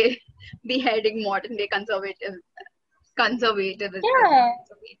modern day beheading, modern day conservatism. Yeah,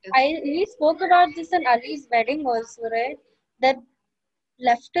 we spoke about this in Ali's wedding also, right? That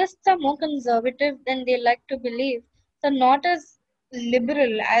leftists are more conservative than they like to believe. So not as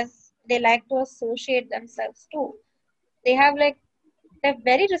liberal as they like to associate themselves to. They have like they're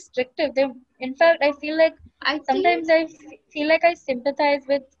very restrictive. They, in fact, I feel like I think sometimes feel like I sympathize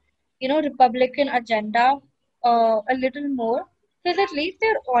with Republican agenda a little more because at least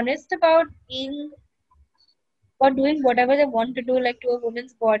they're honest about being or doing whatever they want to do, like to a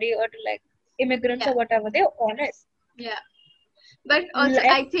woman's body or to like immigrants yeah, or whatever. They're honest. yeah. But also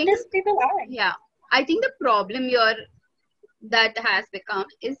I think Leftist people aren't. yeah, I think the problem here that has become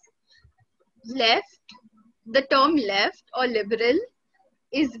is left. The term left or liberal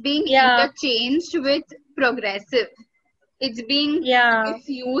is being Yeah, interchanged with progressive. yeah, It's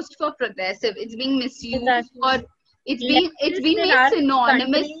used for progressive. It's being misused exactly. or it's Leftist been in made our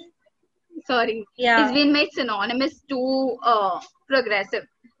synonymous. country, Sorry, it's yeah, been made synonymous to progressive.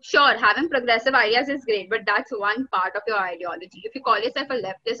 sure, having progressive ideas is great, but that's one part of your ideology. If you call yourself a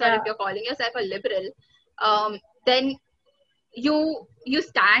leftist or if Yeah. you're calling yourself a liberal, then you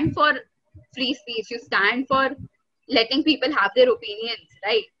stand for free speech. You stand for letting people have their opinions,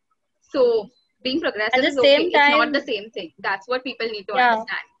 right? So being At progressive the is okay. same It's not the time, same thing. That's what people need to yeah.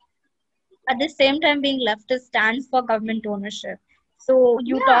 understand. At the same time, being leftist stands for government ownership. So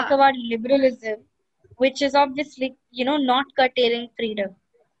you talk Yeah. about liberalism, which is obviously, not curtailing freedom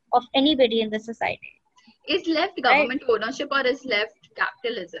of anybody in the society, Is left right? government ownership or is left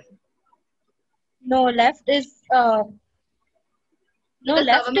capitalism? No, Because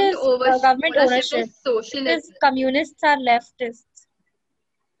left is government ownership ownership is socialism. because communists are leftists.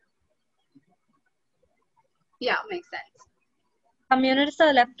 Yeah, makes sense. Communists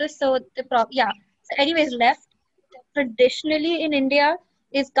are leftists, so yeah. So anyways, left traditionally in India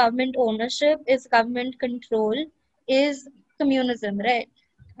is government ownership, is government control, is communism, right?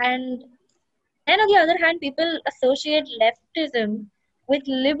 And then on the other hand, people associate leftism with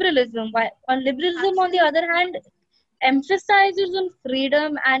liberalism. While on liberalism, on the other Absolutely. hand, emphasizes on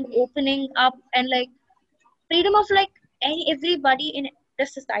freedom and opening up and like freedom of like everybody in the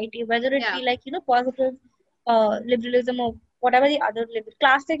society, whether it Yeah. be like positive liberalism or whatever the other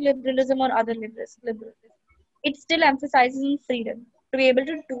classic liberalism or other liberalism. It still emphasizes on freedom to be able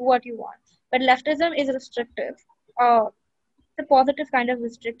to do what you want. But leftism is restrictive. It's a positive kind of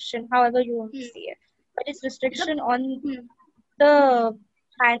restriction, however you want to Hmm. see it. But it's restriction on Hmm. the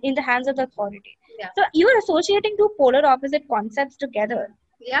in the hands of the authority. Yeah. So you are associating two polar opposite concepts together.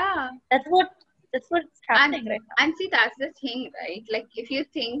 Yeah. That's what that's what's and happening right now. and see, that's the thing, right? Like if you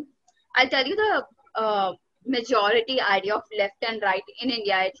think, I'll tell you the majority idea of left and right in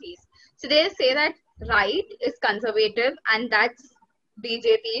India, at least. So they say that right is conservative and that's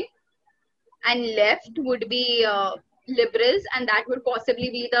BJP, and left would be liberals, and that would possibly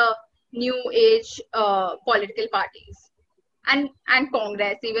be the new age political parties, and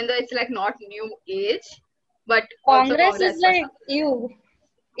Congress, even though it's like not new age, but also Congress Congress is for like some. you.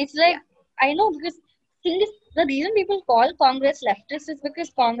 It's Yeah. like I know because thing is the reason people call Congress leftist is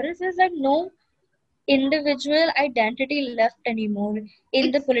because Congress is like no individual identity left anymore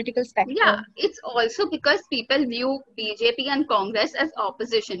in the It's political Yeah, spectrum. it's also because people view BJP and Congress as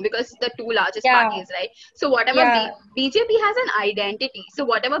opposition because the two largest Yeah, parties, right? So whatever yeah, BJP has an identity. So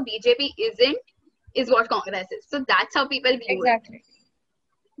whatever BJP isn't is what Congress is. So that's how people view it. exactly.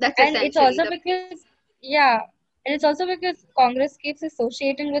 That's And it's essentially also the because yeah, and it's also because Congress keeps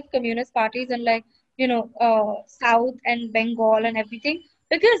associating with communist parties and like South and Bengal and everything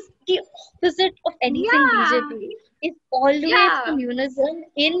because the opposite of anything yeah, BJP is always yeah. communism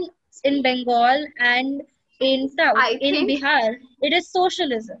in Bengal and in South. I In think Bihar, it is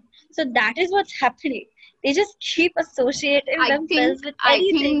socialism. So that is what's happening. They just keep associating I think themselves with I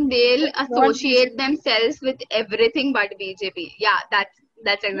anything think they'll but not associate BJP. themselves with everything but BJP. Yeah,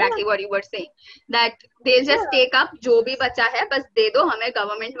 that's Yeah, exactly what you were saying. That they'll just yeah, take up जो भी बचा है बस दे दो हमें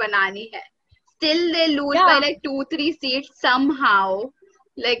government बनानी है. Still they lose by yeah. like 2-3 seats somehow.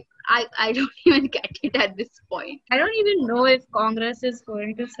 Like I don't even get it at this point. I don't even know if Congress is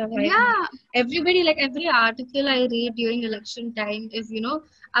going to survive now. Yeah, Everybody, like every article I read during election time is,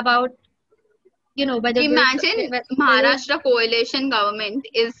 about, whether this, imagine there is, Maharashtra coalition government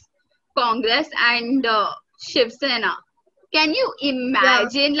is Congress and Shiv Sena. Can you yeah,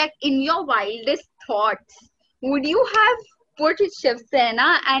 imagine, like in your wildest thoughts, would you have put Shiv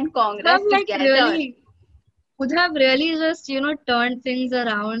Sena and have Congress like together? really, would have really just, turned things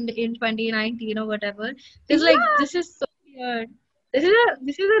around in 2019 or whatever. Because like, Yeah, this is so weird. This is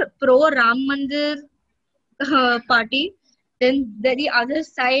a pro Ram Mandir party. Then the other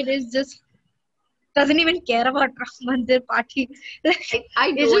side is just doesn't even care about Ram Mandir party. Like,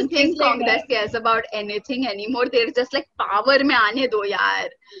 I it's don't just things think like Congress that. cares about anything anymore. They're just like power में आने दो यार.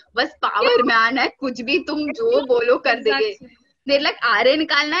 बस power में आना है. कुछ भी तुम जो बोलो कर देंगे. Exactly. They're like आरे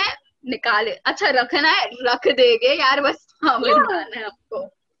निकालना है निकाले. अच्छा रखना है रख देंगे यार बस power में Yeah, आना है आपको.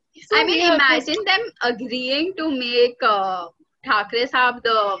 so I mean, weird. Because imagine them agreeing to make Thackeray Saab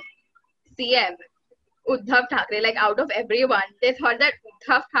the CM. Uddhav Thackeray, like out of everyone, they thought that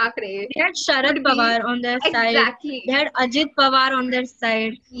Uddhav Thackeray they had Sharad would be Pawar on their side, exactly. they had Ajit Pawar on their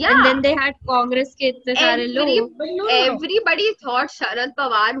side, and Yeah, then they had Congress ke itne sare every log. But no, no, no. everybody thought Sharad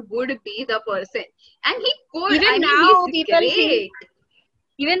Pawar would be the person, and he could. Even I mean, now, he's people think. great.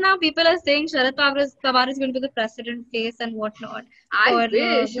 Even now, people are saying Sharad Pawar is going to be the president face and whatnot I for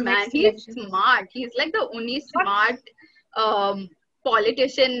wish, the man. next He's election. smart. He's like the only But smart um,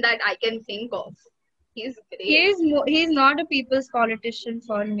 politician that I can think of. He's great. he's not a people's politician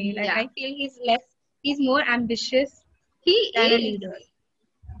for me. Like Yeah, I feel he's more ambitious he than a is. leader.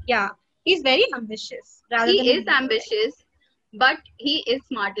 Yeah, he's very ambitious rather He than a is leader. ambitious, but he is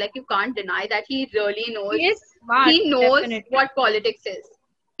smart. Like, you can't deny that he really knows. He is smart, He knows definitely. what politics is.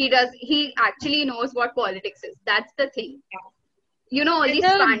 He actually knows what politics is. That's the thing. You know, all As these a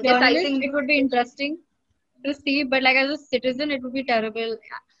journalist, fantasizing. it would be interesting to see, but like as a citizen, it would be terrible.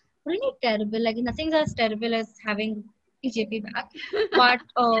 Really terrible. Like nothing's as terrible as having BJP back, but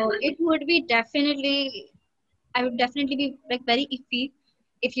it would be definitely. I would definitely be like very iffy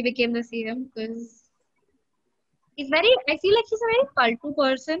if he became the CM because he's very. I feel like he's a very paltu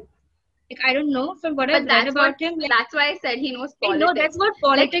person. Like I don't know from what But I've read about him. Like that's why I said he knows I know politics. that's what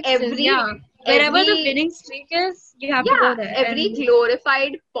Like politics is. Yeah, wherever the every winning streak is, you have to go yeah, there. every And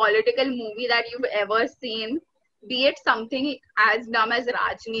glorified political movie that you've ever seen, be it something as dumb as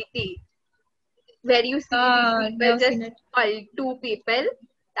Rajniti, where you see these people never seen just it. two people,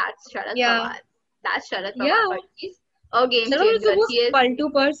 that's Sharad Yeah, Pawar. That's Sharad Pawar, yeah. but he's a game Sarah is the changer. most He is,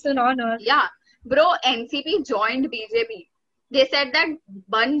 paltu person on earth. yeah. Bro, NCP joined BJP. They said that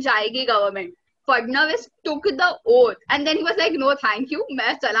ban jayegi government. Fadnavis took the oath and then he was like, no, thank you.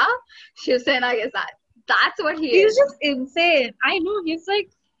 Main chala Shiv Sena ke saath. That's what he He's is. just insane. I know. He's like,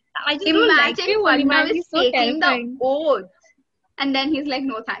 I just don't like Imagine him only, man. Fadnavis He's so taking the terrifying. oath and then he's like,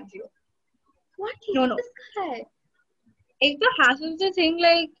 no, thank you. What is No, no. this guy? It's the half of the thing,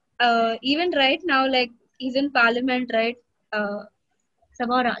 like, even right now, like, he's in parliament, right?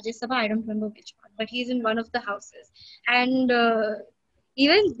 Sabha or Rajya Sabha, I don't remember which one, but he's in one of the houses. And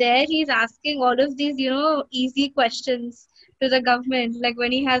even there, he's asking all of these, easy questions to the government. Like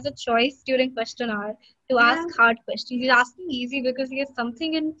when he has a choice during question hour to Yeah. ask hard questions, he's asking easy because he has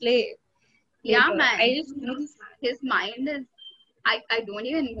something in play Yeah, later. man. I just know this. His mind is, I don't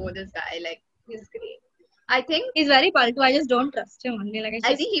even know this guy. Like, he's great. I think He's very paltu. I just don't trust him only. Like,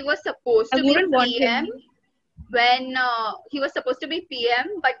 I think he was supposed I to be wouldn't want PM him. when he was supposed to be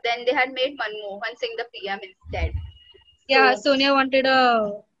PM, but then they had made Manmohan Singh the PM instead. Yeah, So, Sonia wanted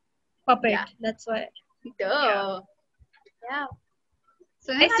a puppet. yeah. That's why. Yeah. Duh. Yeah.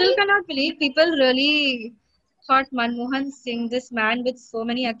 So I then, still cannot believe people really thought Manmohan Singh, this man with so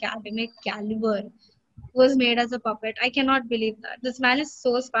many academic caliber, was made as a puppet. I cannot believe that. This man is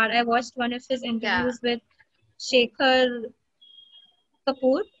so smart. I watched one of his yeah. interviews with Shekhar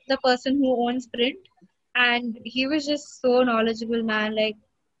Kapoor, the person who owns Print, and he was just so knowledgeable, man. Like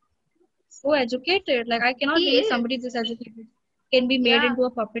so educated. Like I cannot He believe is. somebody this educated can be made Yeah, into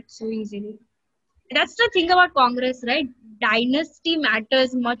a puppet so easily. That's the thing about Congress, right? Dynasty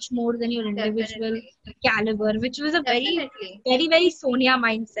matters much more than your individual definitely. caliber, which was a very, Definitely. very, very Sonia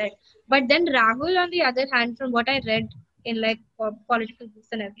mindset. But then Rahul, on the other hand, from what I read in like political books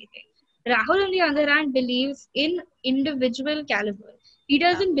and everything, Rahul, on the other hand, believes in individual caliber. He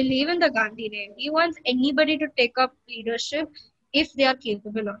Yeah. doesn't believe in the Gandhi name. He wants anybody to take up leadership if they are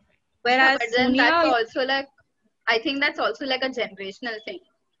capable of it. Yeah, but Whereas then Sonia that's is also like, I think that's also like a generational thing.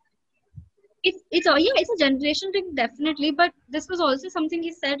 it's a generation thing definitely, but this was also something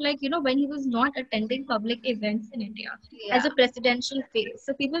he said, like when he was not attending public events in India as Yeah. a presidential phase,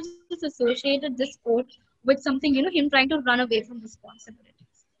 so people just associated this quote with something, him trying to run away from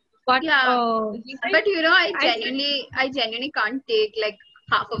responsibilities. But Yeah. he said, But you know, I said, I genuinely can't take like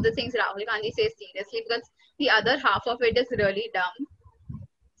half of the things Rahul Gandhi says seriously because the other half of it is really dumb.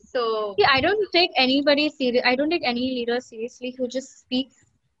 So see, I don't take anybody serious. I don't take any leader seriously who just speaks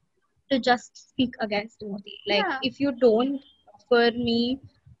to just speak against Modi. Like yeah, if you don't offer me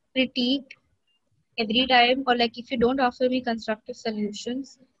critique every time, or like if you don't offer me constructive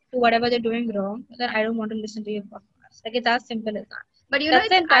solutions to whatever they're doing wrong, then I don't want to listen to your podcast. Like it's as simple as that. but you know, That's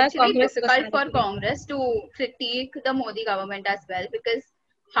the it's entire actually Congress difficult for personality. Congress to critique the Modi government as well because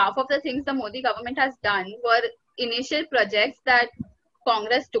half of the things the Modi government has done were initial projects that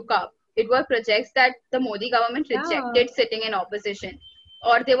Congress took up. It were projects that the Modi government Yeah, rejected sitting in opposition,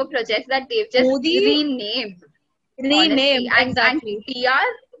 or they were projects that they've just Modi renamed. Honestly, renamed and exactly. PR,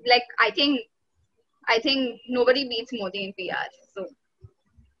 like I think nobody beats Modi in PR. So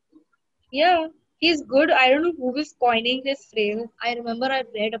Yeah, he's good. I don't know who is coining this phrase. I remember I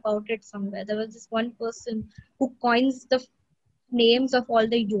read about it somewhere. There was this one person who coins the names of all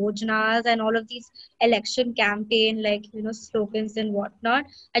the yojanas and all of these election campaign, like slogans and whatnot.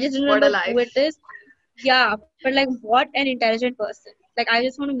 I just don't what a remember who it life. is. Yeah, but like what an intelligent person. Like I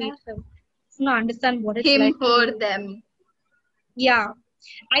just want to meet Yeah. him. Just want to understand what it's Him, like her, to. them. Yeah,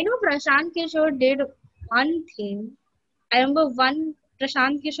 I know Prashant Kishore did one thing. I remember one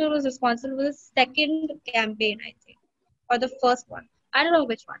Prashant Kishore was responsible for the second campaign, I think, or the first one. I don't know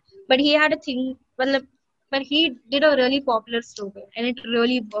which one, but he had a thing. Well, but he did a really popular slogan, and it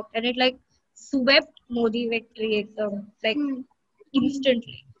really worked, and it like swept Modi victory like Hmm.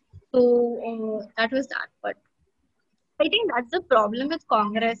 instantly. So that was that. But I think that's the problem with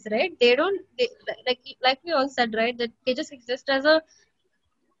Congress, right? They don't they, like we all said, right? That they just exist as a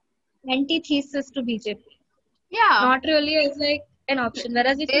antithesis to BJP, Yeah, not really as like an option.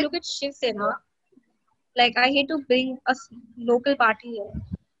 Whereas if you they look at Shiv Sena, like I hate to bring a local party here,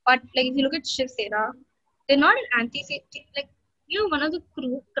 but like if you look at Shiv Sena, they're not an anti-safety. Like one of the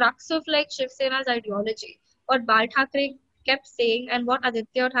crux of like Shiv Sena's ideology, what Bal Thackeray kept saying, and what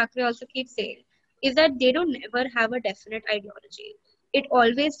Aditya Thackeray also keeps saying, is that they don't never have a definite ideology. It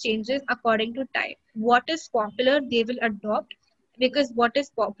always changes according to time. What is popular, they will adopt because what is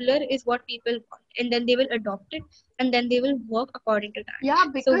popular is what people want, and then they will adopt it, and then they will work according to that. yeah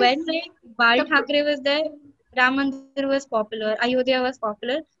So because when like Bal the Thackeray was there, Ram Mandir was popular, Ayodhya was popular,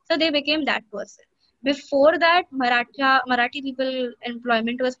 so they became that person. Before that, Marathi people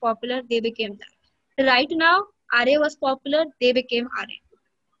employment was popular, they became that. Right now, Arya was popular, they became Arya.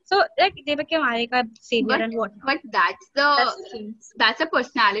 So like they became Arya ka savior but and whatnot. but That's the thing. that's a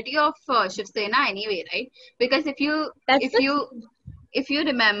personality of Shiv Sena anyway, right? Because That's if the you thing. if you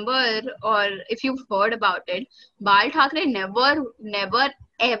remember or if you've heard about it, Bal Thackeray never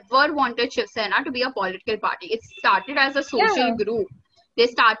ever wanted Shiv Sena to be a political party. It started as a social Yeah, group. They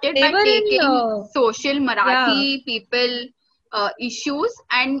started they by were in taking social yeah. Marathi people issues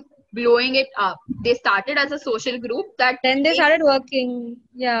and blowing it up. They started as a social group that Then they if started working.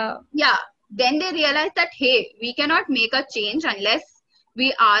 Yeah, yeah, then they realized that hey, we cannot make a change unless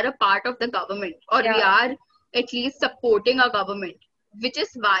we are a part of the government or we yeah. are at least supporting a government, which is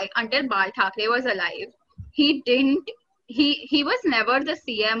why until Bal Thackeray was alive, he didn't he was never the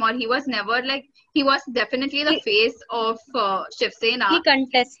CM, or he was never like, he was definitely the He face of Shiv Sena. he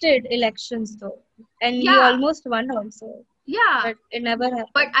contested elections though, and he Yeah, almost won also, yeah, but it never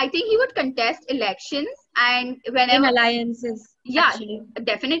but happened. I think he would contest elections, and In whenever, alliances, yeah, actually.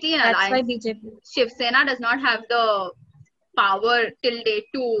 definitely an That's why alliance. BJP. Shiv Sena does not have the power till date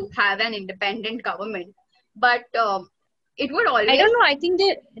to have an independent government, but it would I always, don't know. I think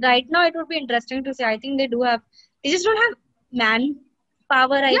they right now it would be interesting to say. I think they do have. They just don't have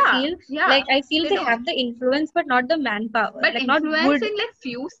manpower. I yeah, feel yeah, like I feel they they don't, have the influence, but not the manpower. but Like not influence good. in like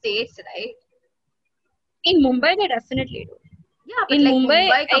few states, right? In Mumbai, they definitely do. Yeah, but In like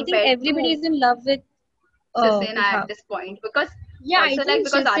Mumbai, Mumbai I think compared everybody to is in love with Shiv Sena at Uthav. this point, because Yeah, I also like think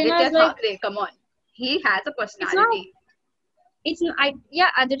because Shiv Sena is Aditya like Thackeray, come on, he has a it's not. personality. I yeah,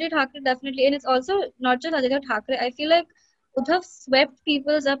 Aditya Thackeray definitely, and it's also not just Aditya Thackeray. I feel like Uddhav swept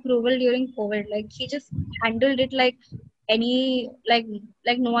people's approval during COVID. Like he just handled it like any like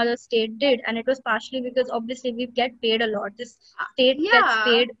no other state did, and it was partially because obviously we get paid a lot. This state gets Yeah,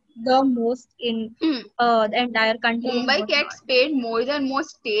 paid the most in hmm. the entire country and Mumbai whatnot. gets paid more than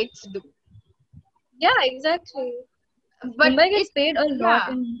most states do, Yeah, exactly. but Mumbai it, gets paid a lot yeah,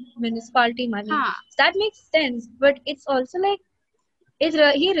 in municipality money. huh, So that makes sense, but it's also like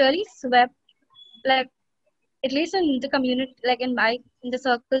he really swept like at least in the community, like in the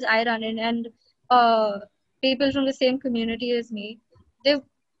circles I run in, and uh, people from the same community as me, they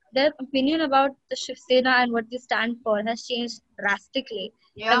their opinion about the Shiv Sena and what they stand for has changed drastically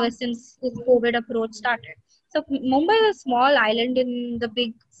yeah, ever since the COVID approach started. So Mumbai is a small island in the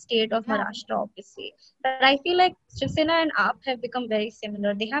big state of yeah. Maharashtra, obviously, but I feel like Shiv Sena and AAP have become very similar.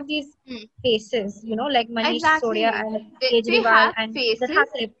 They have these Hmm. faces, like Manish Sisodia Exactly. and They Kejriwal have and the faces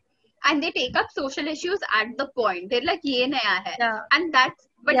Thackeray. and they take up social issues at the point. They're like, ye naya hai. Yeah, And that's,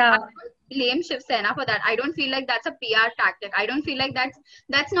 but I yeah. don't blame Shiv Sena for that. I don't feel like that's a PR tactic. I don't feel like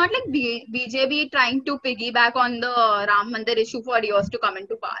that's not like BJP trying to piggyback on the Ram Mandir issue for years to come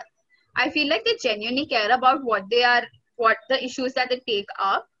into power. I feel like they genuinely care about what the issues that they take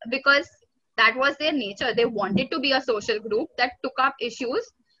up, because that was their nature. They wanted to be a social group that took up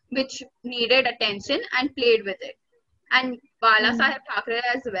issues which needed attention and played with it. And Bala Hmm. Saheb Thackeray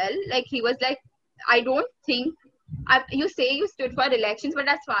as well, like he was like, I don't think, you say you stood for elections, but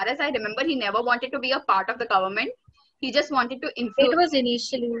as far as I remember, he never wanted to be a part of the government. He just wanted to It influence. was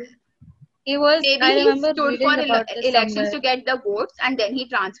initially. He was. Maybe I he remember stood for reading about this elections somewhere. to get the votes, and then he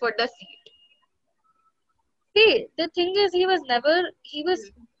transferred the seat. See, the thing is, he was never. He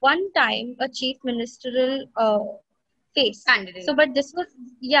was one time a chief ministerial face. So, Candidate. but this was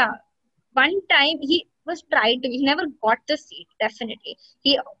yeah. One time he was tried to. He never got the seat. Definitely,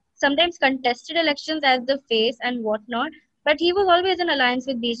 he sometimes contested elections as the face and whatnot. But he was always in alliance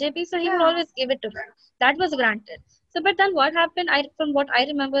with BJP, so he would Yeah. always give it to them. That was granted. So, but then what happened? From what I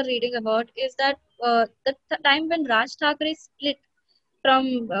remember reading about, is that the time when Raj Thackeray split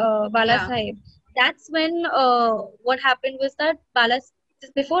from Bala Yeah. Sahib. That's when what happened was that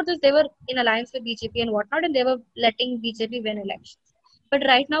before this they were in alliance with BJP and whatnot, and they were letting BJP win elections. But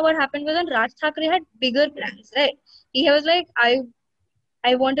right now, what happened was when Raj Thackeray had bigger plans, right? He was like,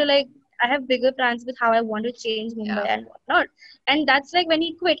 I want to like I have bigger plans with how I want to change Mumbai Yeah. and whatnot. And that's like when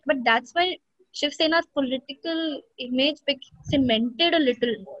he quit. But that's when Shiv Sena's political image cemented a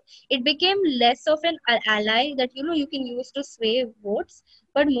little more. It became less of an ally that you can use to sway votes,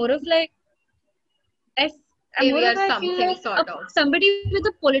 but more of like I, f- Hey, more we of are I feel something like sort of. somebody with a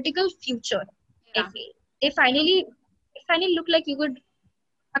political future. I Yeah. feel they finally look like you could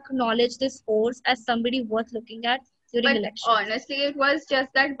acknowledge this force as somebody worth looking at during But elections. honestly, it was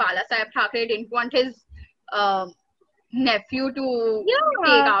just that Bala Saheb Thackeray didn't want his um, nephew to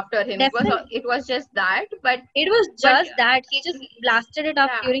take Yeah, after him. definitely. It was just that. It was But just that he just blasted it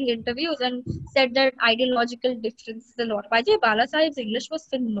up yeah, during interviews and said that ideological differences a lot. Vijay Bala Sahib's English was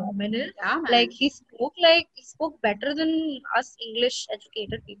phenomenal. yeah, man. Like he spoke better than us English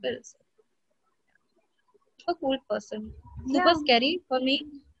educated people. So, a cool person. Super Yeah. scary for me,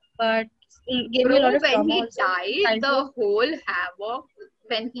 but it gave me a lot Bro, of when trauma he also in died, childhood. the whole havoc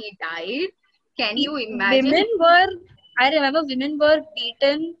when he died, can you Women imagine? were, I remember women were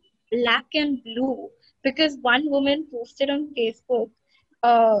beaten black and blue because one woman posted on Facebook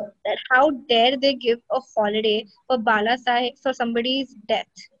that how dare they give a holiday for Bala Sahib for somebody's death.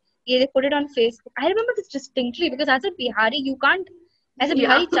 Yeah, they put it on Facebook. I remember this distinctly because as a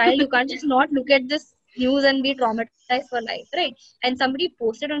Yeah. Bihari child, you can't just not look at this news and be traumatized for life, right? And somebody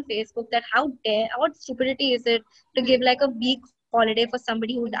posted on Facebook that what stupidity is it to give like a week holiday for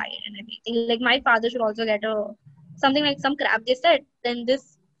somebody who died and everything. Like my father should also get a something like some crap they said. Then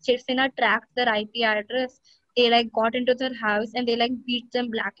this Shiv Sena tracked their IP address. They like got into their house and they like beat them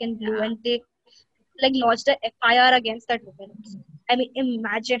black and blue Yeah. and they like lodged a FIR against that woman. I mean,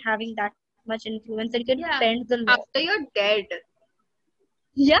 imagine having that much influence and you can Yeah. bend the law. After you're dead.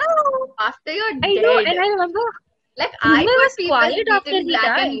 Yeah, After you're I know. dead. And I remember Like Mumbai I was put people quiet after beating he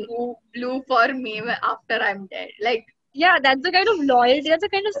black and died. blue for me after I'm dead. Like Yeah, that's the kind of loyalty, that's the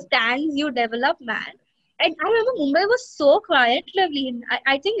kind of stance you develop, man. And I remember Mumbai was so quiet, lovely.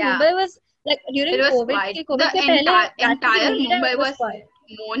 I think yeah, Mumbai was like it during was COVID, quiet. COVID The se pehle, that was the entire only time Mumbai it was was quiet.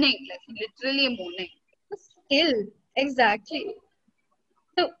 mourning, like literally mourning. Still, exactly.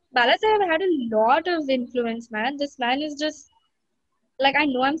 So Balasaheb had a lot of influence, man. This man is just like I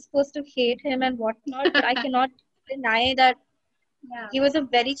know I'm supposed to hate him and whatnot, but I cannot deny that Yeah. he was a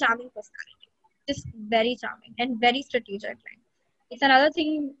very charming personality. Just very charming and very strategic. Like, it's another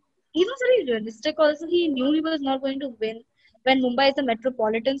thing. He was very realistic. Also, he knew he was not going to win when Mumbai is a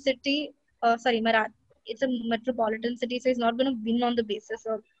metropolitan city. Sorry, Marathi. It's a metropolitan city, so he's not going to win on the basis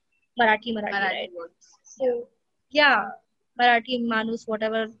of Marathi, Marathi right? words. Yeah. So, yeah, Marathi Manus,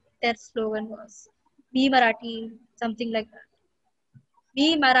 whatever their slogan was. Be Marathi, something like that.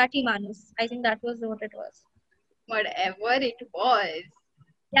 Be Marathi Manus. I think that was what it was. Whatever it was.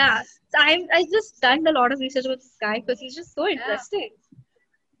 Yeah, so I just done a lot of research about this guy because he's just so Yeah. interesting.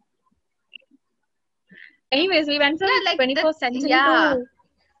 Anyways, we went from Yeah, like the 21st century yeah. to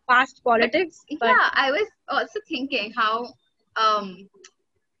past But politics, but yeah, I was also thinking how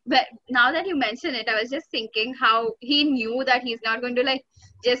but now that you mention it, I was just thinking how he knew that he's not going to like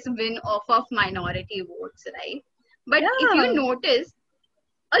just win off of minority votes, right? But if you yeah, notice,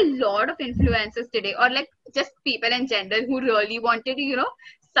 a lot of influencers today, or like just people in general who really wanted to,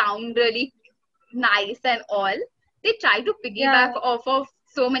 sound really nice and all, they try to piggyback yeah, off of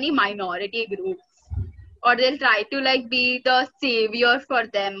so many minority groups, or they'll try to like be the savior for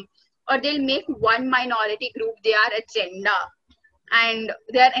them, or they'll make one minority group their agenda, and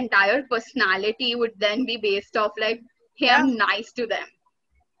their entire personality would then be based off like, hey, yeah. I'm nice to them.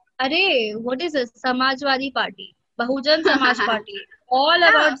 Arey, what is this? Samajwadi Party, Bahujan Samaj Party, all Yeah,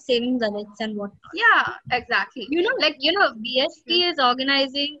 about saving Dalits and whatnot. yeah, exactly. Like, BSP is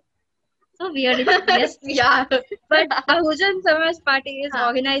organizing. So weird, it's BSP. yeah. But Bahujan Samaj Party is Huh.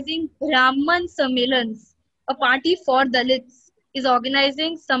 organizing Brahman Sammelans. A party for Dalits is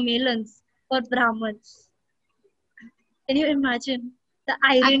organizing Sammelans for Brahmins. Can you imagine the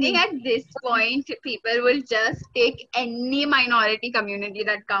I think irony? at this point, people will just take any minority community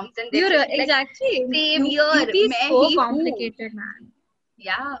that comes and they'll just be like, Exactly. savior, UP is मैं so ही हूँ. complicated, man.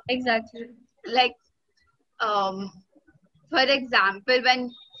 Yeah, Exactly. like, um, for example, when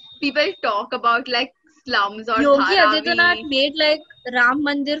people talk about like slums or Yogi Adityanath Dharavi, made like Ram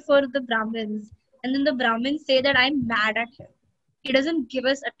Mandir for the Brahmins, and then the Brahmins say that I'm mad at him. He doesn't give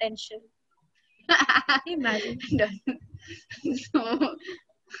us attention. Can you imagine? so,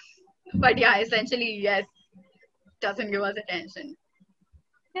 but yeah, essentially, yes, doesn't give us attention.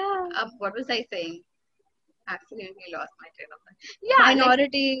 Yeah. What was I saying? Accidentally lost my train of thought. Yeah, like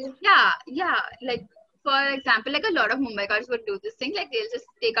Minority. yeah, like for example, like a lot of Mumbaikars would do this thing, like they'll just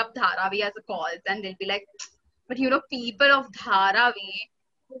take up Dharavi as a cause and they'll be like, but people of Dharavi,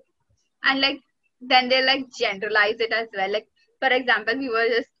 and like then they like generalize it as well. Like for example, we were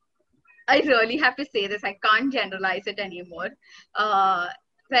just I really have to say this. I can't generalize it anymore. Uh,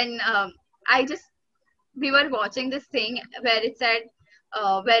 when I just we were watching this thing where it said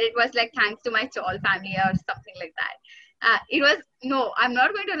where it was like thanks to my Chol family or something like that. It was no, I'm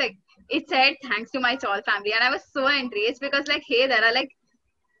not going to like. It said thanks to my Chol family, and I was so enraged because like, hey, there are like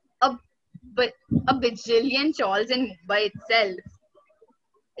a but a bajillion Chols in Mumbai itself.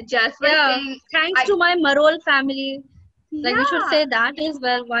 Just by Yeah, saying, thanks I to my Marol family. Like we should yeah say that as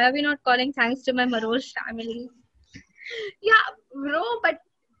well. Why are we not calling thanks to my Marol family? yeah bro, but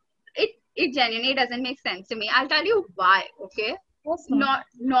it genuinely doesn't make sense to me. I'll tell you why. Okay, Of course not.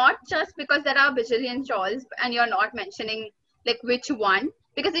 not just because there are bajillion chawls and you're not mentioning like which one,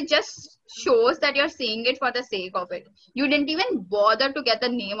 because it just shows that you're saying it for the sake of it. You didn't even bother to get the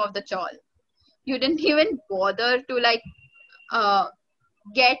name of the chawl. You didn't even bother to like uh,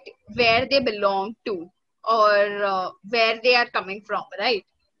 get where they belong to or where they are coming from, right?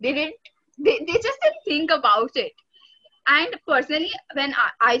 They didn't. They just didn't think about it. And personally, when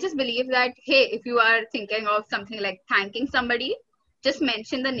I just believe that, hey, if you are thinking of something like thanking somebody, just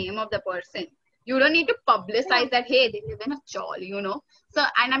mention the name of the person. You don't need to Yeah. publicize that, hey, they live in a chawl. So,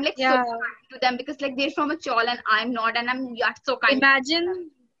 and I'm like so Yeah. kind to them because like they're from a chawl and I'm not, and I'm yet so kind. Imagine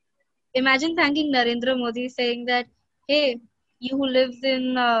imagine thanking Narendra Modi saying that, hey, you who lives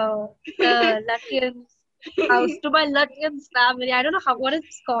in the Lutyens house, to my Lutyens family. I don't know what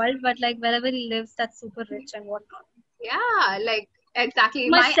it's called, but like wherever he lives, that's super rich and whatnot. Yeah, like exactly.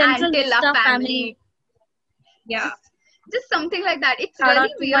 My My Central Antilla Vista family. family, Yeah. just something like that. It's Shout really out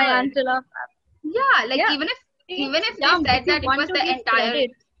to my weird. Antilla family. Yeah, like Yeah. even if they Dumb. said If you that it want was to the give entire,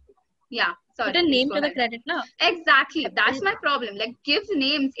 credit, yeah, put sorry, a please name go to the ahead. credit now. Exactly. That's my problem. Like, gives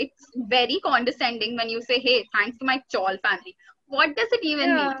names. It's very condescending when you say, hey, thanks to my chawl family. What does it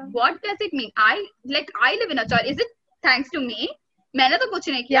even mean? Yeah. What does it mean? I live in a chawl. Is it thanks to me? मैंने तो कुछ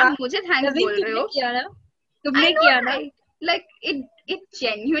नहीं किया, Yeah. मुझे thanks Naveen, बोल रहे तुमने हो. किया ना? I तुमने know, किया ना? right? Like, it Do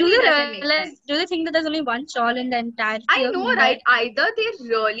genuinely you doesn't make realize? sense. Do you think that there's only one chawl in the entirety I of know, Mumbai? right? Either they're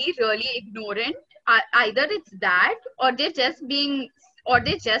really, really ignorant, either it's that, or they're just being, or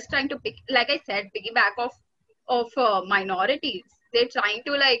they're just trying to pick, like I said, piggyback of minorities. They're trying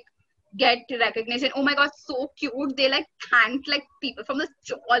to like get recognition. Oh my god, so cute! They like thanked like people from the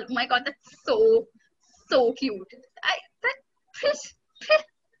show. Oh my god, that's so cute. I that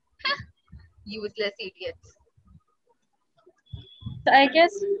useless idiots. So I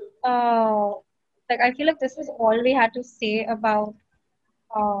guess, uh, like I feel like this is all we had to say about,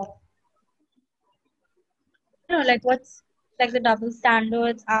 uh, like what's like the double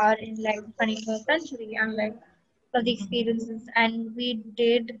standards are in like the 21st century and like of the experiences. And we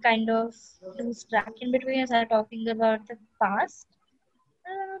did kind of lose track in between as I talking about the past,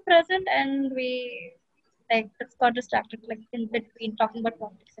 present, and we like just got distracted like in between talking about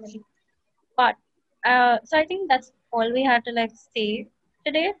politics and everything. But so I think that's all we had to like say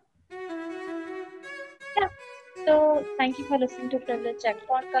today. Yeah. So thank you for listening to Privilege Check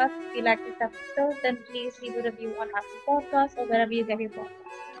podcast. If you like this episode, then please leave a review on Apple Podcasts or wherever you get your podcasts.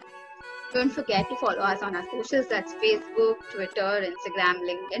 Don't forget to follow us on our socials. That's Facebook, Twitter, Instagram,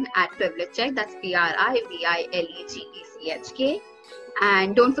 LinkedIn at Privilege Check. That's PRIVILEGECHK.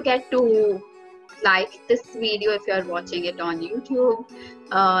 And don't forget to like this video if you're watching it on YouTube.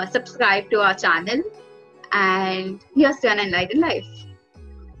 Subscribe to our channel. And here's to an enlightened life.